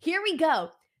this. Here we go.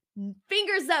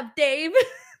 Fingers up, Dave.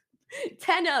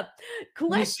 10 up. Can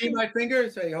you see Question. my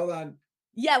fingers? Hey, hold on.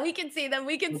 Yeah, we can see them.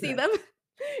 We can see Okay. them.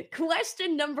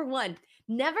 Question number 1.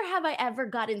 Never have I ever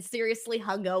gotten seriously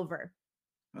hungover.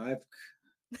 I've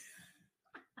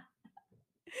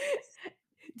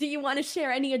Do you want to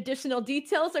share any additional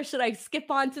details or should I skip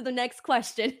on to the next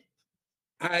question?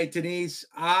 All right, Denise.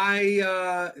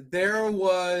 There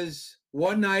was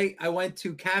one night I went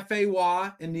to Cafe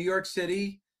Wa in New York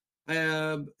City.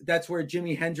 That's where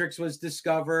Jimi Hendrix was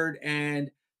discovered, and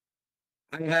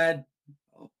I had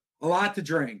a lot to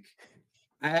drink.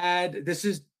 I had this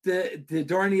is the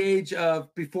during the age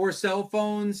of before cell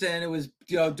phones, and it was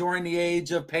during the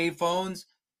age of pay phones.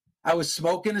 I was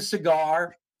smoking a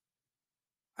cigar.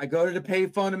 I go to the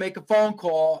payphone to make a phone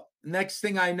call. Next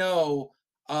thing I know,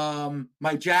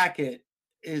 my jacket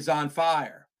is on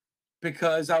fire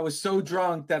because I was so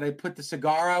drunk that I put the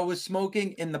cigar I was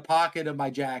smoking in the pocket of my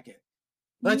jacket.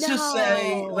 No. Let's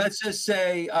just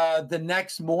say, the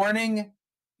next morning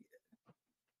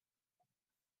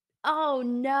Oh, I've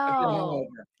been no.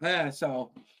 hungover. Yeah,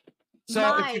 so if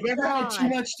My you've ever had too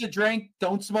god. much to drink,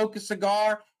 don't smoke a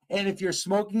cigar. And if you're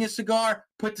smoking a cigar,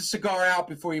 put the cigar out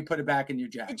before you put it back in your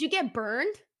jacket. Did you get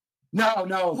burned? No,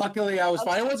 no, luckily I was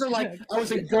fine. It wasn't like I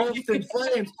was engulfed in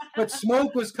flames, but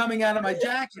smoke was coming out of my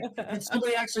jacket. And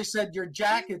somebody actually said, "Your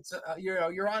jacket's,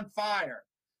 you're on fire."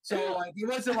 So like it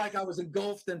wasn't like I was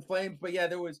engulfed in flames, but yeah,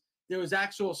 there was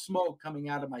actual smoke coming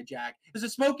out of my jacket. It was a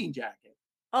smoking jacket,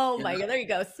 Oh you my know. god, there you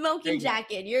go. There Smoking you go.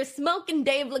 jacket. You're smoking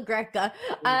Dave LaGreca.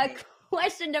 There you go.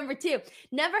 Question number 2.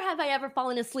 Never have I ever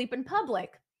fallen asleep in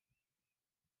public.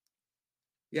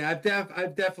 Yeah, I've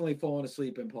definitely fallen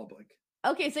asleep in public.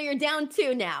 Okay, so you're down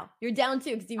 2 now. You're down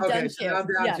 2 because you've Okay, done so 2. now I'm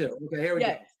down Yeah, two. Okay, here we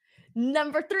yeah. go.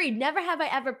 Number 3. Never have I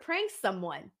ever pranked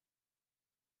someone.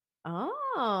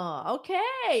 Oh,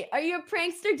 okay. Are you a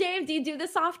prankster, Dave? Do you do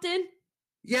this often?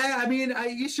 Yeah, I mean,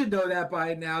 you should know that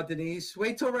by now, Denise.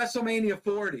 Wait till WrestleMania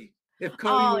 40. If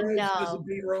Cody Oh, Rhodes doesn't no.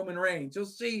 beat Roman Reigns, you'll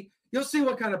see. You'll see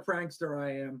what kind of prankster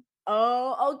I am.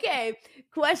 Oh, okay.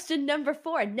 Question number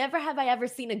 4. Never have I ever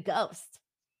seen a ghost.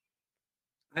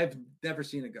 I've never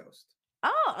seen a ghost.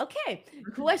 Oh, okay.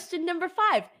 Question number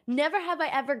 5. Never have I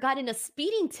ever gotten a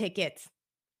speeding ticket.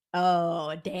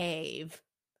 Oh, Dave.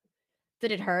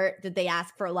 Did it hurt? Did they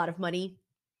ask for a lot of money?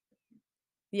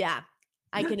 Yeah,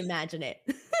 I can imagine it.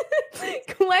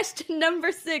 Question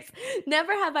number 6.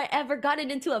 Never have I ever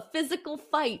gotten into a physical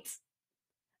fight.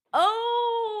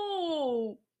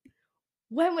 Oh,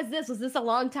 when was this? Was this a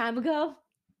long time ago?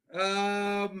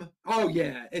 Oh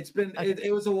yeah, Okay.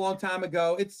 it was a long time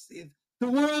ago. The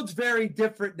world's very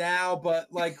different now, but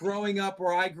like growing up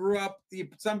where I grew up,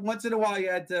 some once in a while you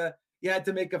had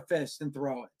to make a fist and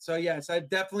throw it. So yes, I've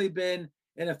definitely been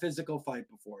in a physical fight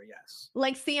before. Yes.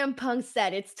 Like CM Punk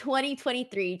said, it's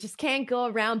 2023. Just can't go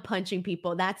around punching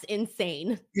people. That's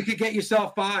insane. You could get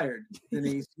yourself fired,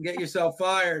 Denise. You can get yourself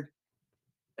fired.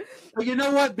 But you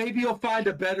know what? Maybe you'll find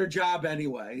a better job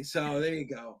anyway. So there you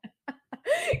go.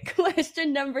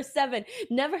 Question number 7.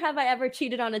 Never have I ever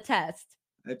cheated on a test.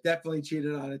 I've definitely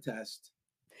cheated on a test.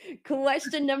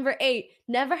 Question number 8.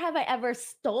 Never have I ever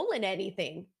stolen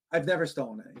anything. I've never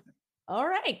stolen anything. All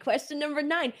right. Question number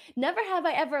 9. Never have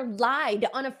I ever lied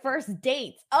on a first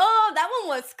date. Oh, that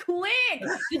one was quick.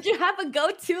 Did you have a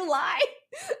go-to lie?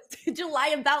 Did you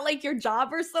lie about like your job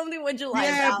or something? What'd you lie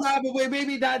Yeah, about? probably.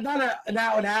 Maybe not an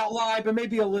out and out lie, but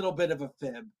maybe a little bit of a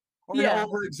fib or an Yeah.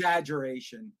 over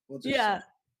exaggeration. We'll just say. Yeah.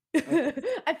 Okay.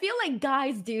 I feel like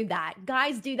guys do that.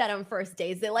 Guys do that on first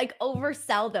dates. They like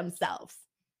oversell themselves,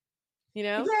 you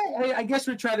know? Yeah, I guess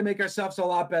we try to make ourselves a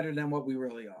lot better than what we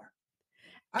really are.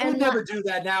 I would And never do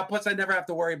that now. Plus, I never have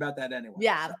to worry about that anyway.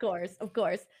 yeah, So of course, of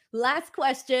course. Last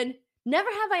question. Never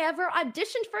have I ever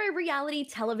auditioned for a reality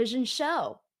television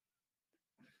show.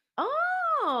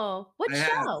 Oh, what I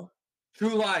have show?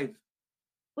 True Life,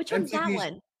 Which one's that MTV's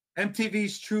one?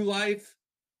 MTV's True Life.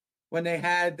 When they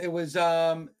had it was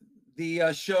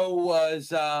the show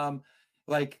was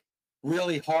like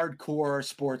really hardcore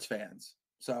sports fans.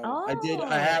 So I Oh,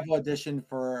 have auditioned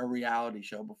for a reality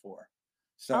show before.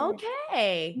 So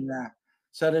okay. yeah.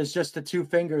 So there's just the two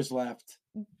fingers left.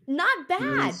 Not bad.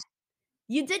 Denise.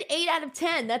 You did 8 out of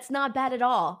 10. That's not bad at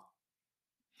all.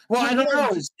 Well, You I don't know.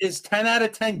 lived. Is 10 out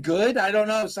of 10 good? I don't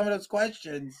know. Some of those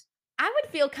questions. I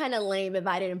would feel kinda lame if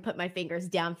I didn't put my fingers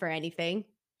down for anything.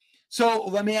 So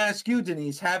let me ask you,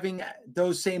 Denise, having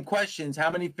those same questions, how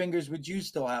many fingers would you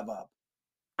still have up?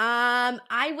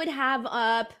 I would have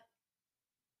up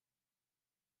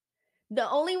the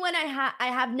only one I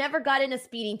have never gotten a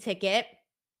speeding ticket.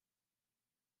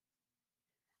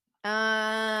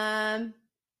 Um,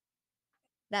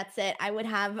 that's it. I would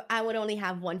only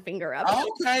have 1 finger up.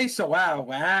 Okay, so wow,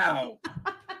 wow.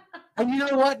 And you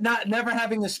know what? Not never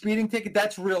having a speeding ticket,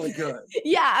 that's really good.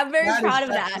 Yeah, I'm very proud of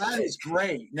that. That is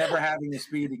great, never having a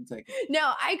speeding ticket.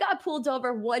 No, I got pulled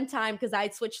over one time because I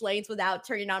switched lanes without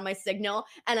turning on my signal,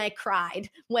 and I cried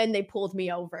when they pulled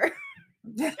me over.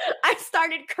 I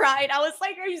started crying. I was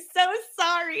like, "I'm so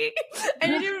sorry. I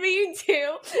didn't mean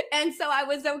to." And so I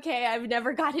was okay. I've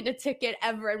never gotten a ticket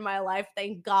ever in my life,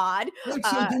 thank God. Wait,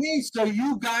 so Uh, Denise, so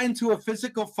you got into a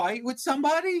physical fight with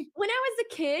somebody? when I was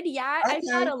a kid, yeah, I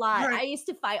fought Okay, a lot. I alright, used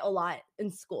to fight a lot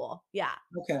in school. Yeah.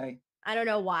 okay. I don't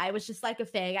know why. It was just like a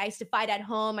thing. I used to fight at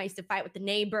home. I used to fight with the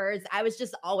neighbors. I was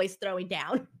just always throwing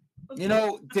down. You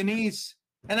know, Denise,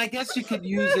 and I guess you could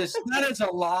use this not as a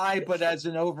lie, but as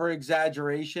an over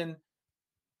exaggeration.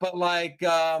 But like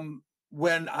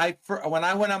when I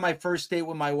went on my first date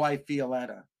with my wife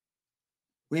Violetta,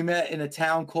 we met in a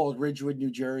town called Ridgewood, New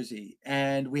Jersey,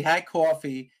 and we had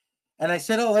coffee. And I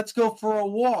said, "Oh, let's go for a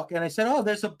walk." And I said, "Oh,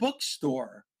 there's a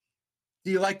bookstore.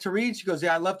 Do you like to read?" She goes,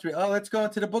 "Yeah, I love to read." "Oh, let's go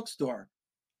into the bookstore."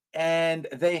 And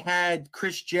they had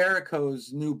Chris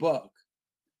Jericho's new book.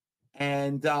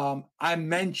 And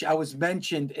I was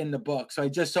mentioned in the book. So I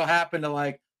just so happened to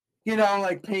like,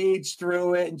 like page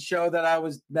through it and show that I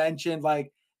was mentioned.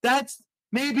 Like that's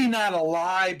maybe not a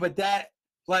lie, but that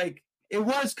like it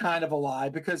was kind of a lie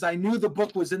because I knew the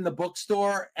book was in the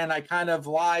bookstore and I kind of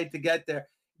lied to get there.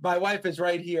 My wife is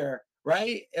right here,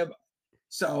 right?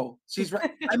 So she's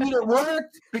right. I mean, it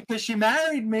worked because she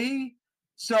married me.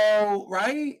 So,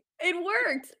 right? It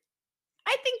worked.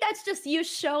 I think that's just you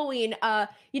showing,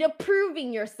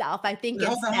 proving yourself, I think Wait,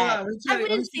 hold instead. on. I Let me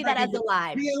wouldn't see see if I that can as get a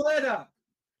lie. Violetta.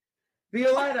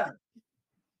 Violetta.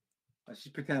 Oh,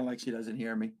 she's pretending like she doesn't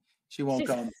hear me. She won't She's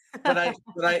come. But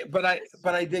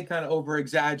I did kind of over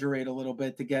exaggerate a little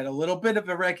bit to get a little bit of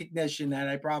a recognition that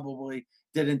I probably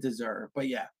didn't deserve. But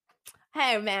yeah,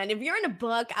 Hey, man, if you're in a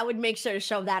book, I would make sure to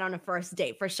show that on a first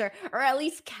date for sure, or at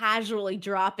least casually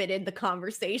drop it in the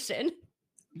conversation.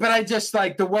 but I just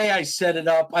like the way I set it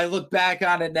up. I look back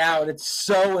on it now and it's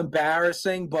so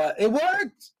embarrassing, but it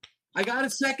worked. I got a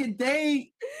second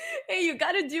date. Hey, you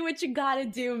gotta do what you gotta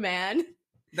do, man.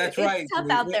 That's It's right. tough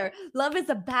out there. Love is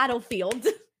a battlefield.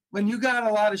 When you got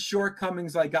a lot of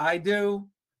shortcomings like I do,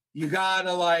 you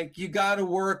gotta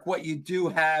work what you do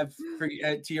have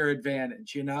to your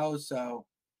advantage, So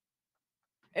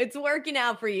It's working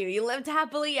out for you. You lived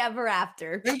happily ever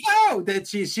after. there you go. That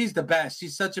she's the best.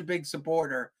 She's such a big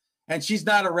supporter, and she's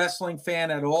not a wrestling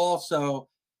fan at all. So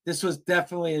this was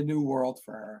definitely a new world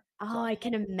for her. Oh, So I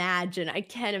can imagine. I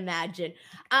can imagine.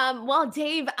 Well,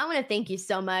 Dave, I want to thank you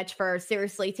so much for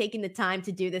seriously taking the time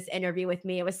to do this interview with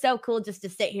me. It was so cool just to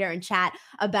sit here and chat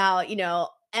about,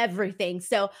 everything.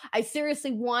 So I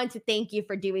seriously want to thank you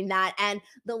for doing that. And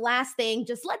the last thing,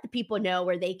 just let the people know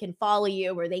where they can follow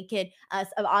you, where they can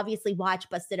obviously watch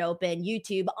Busted Open,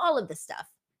 YouTube, all of the stuff.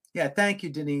 yeah, thank you,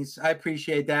 Denise. I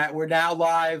appreciate that. We're now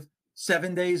live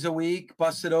 7 days a week.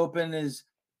 Busted Open is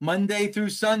Monday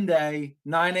through Sunday,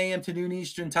 9 a.m. to noon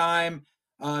Eastern time.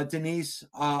 Denise,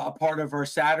 a part of our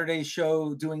Saturday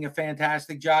show, doing a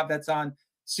fantastic job. That's on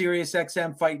Sirius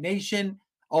XM Fight Nation.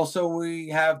 Also, we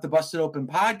have the Busted Open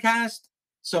podcast.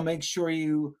 So make sure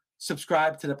you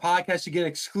subscribe to the podcast. You get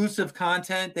exclusive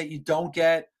content that you don't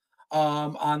get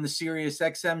on the Sirius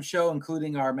XM show,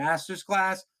 including our master's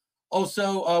class.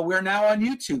 Also, we're now on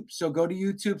YouTube. So go to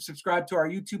YouTube, subscribe to our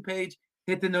YouTube page,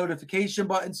 hit the notification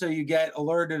button so you get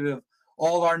alerted of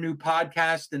all our new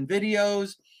podcasts and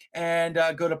videos. And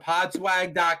go to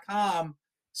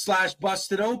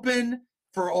podswag.com/busted open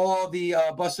for all the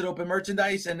busted open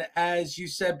merchandise. And as you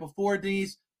said before,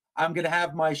 Denise, I'm going to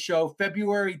have my show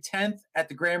February 10th at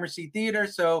the Gramercy Theater.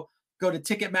 So go to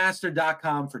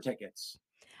ticketmaster.com for tickets.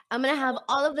 I'm going to have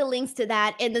all of the links to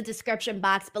that in the description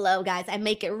box below, guys. I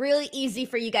make it really easy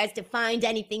for you guys to find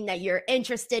anything that you're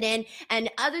interested in. And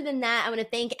other than that, I want to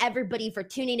thank everybody for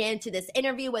tuning in to this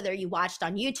interview, whether you watched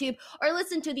on YouTube or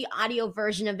listened to the audio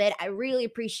version of it. I really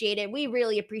appreciate it. We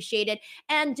really appreciate it.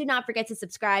 And do not forget to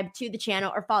subscribe to the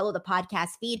channel or follow the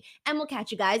podcast feed. And we'll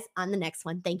catch you guys on the next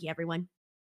one. Thank you, everyone.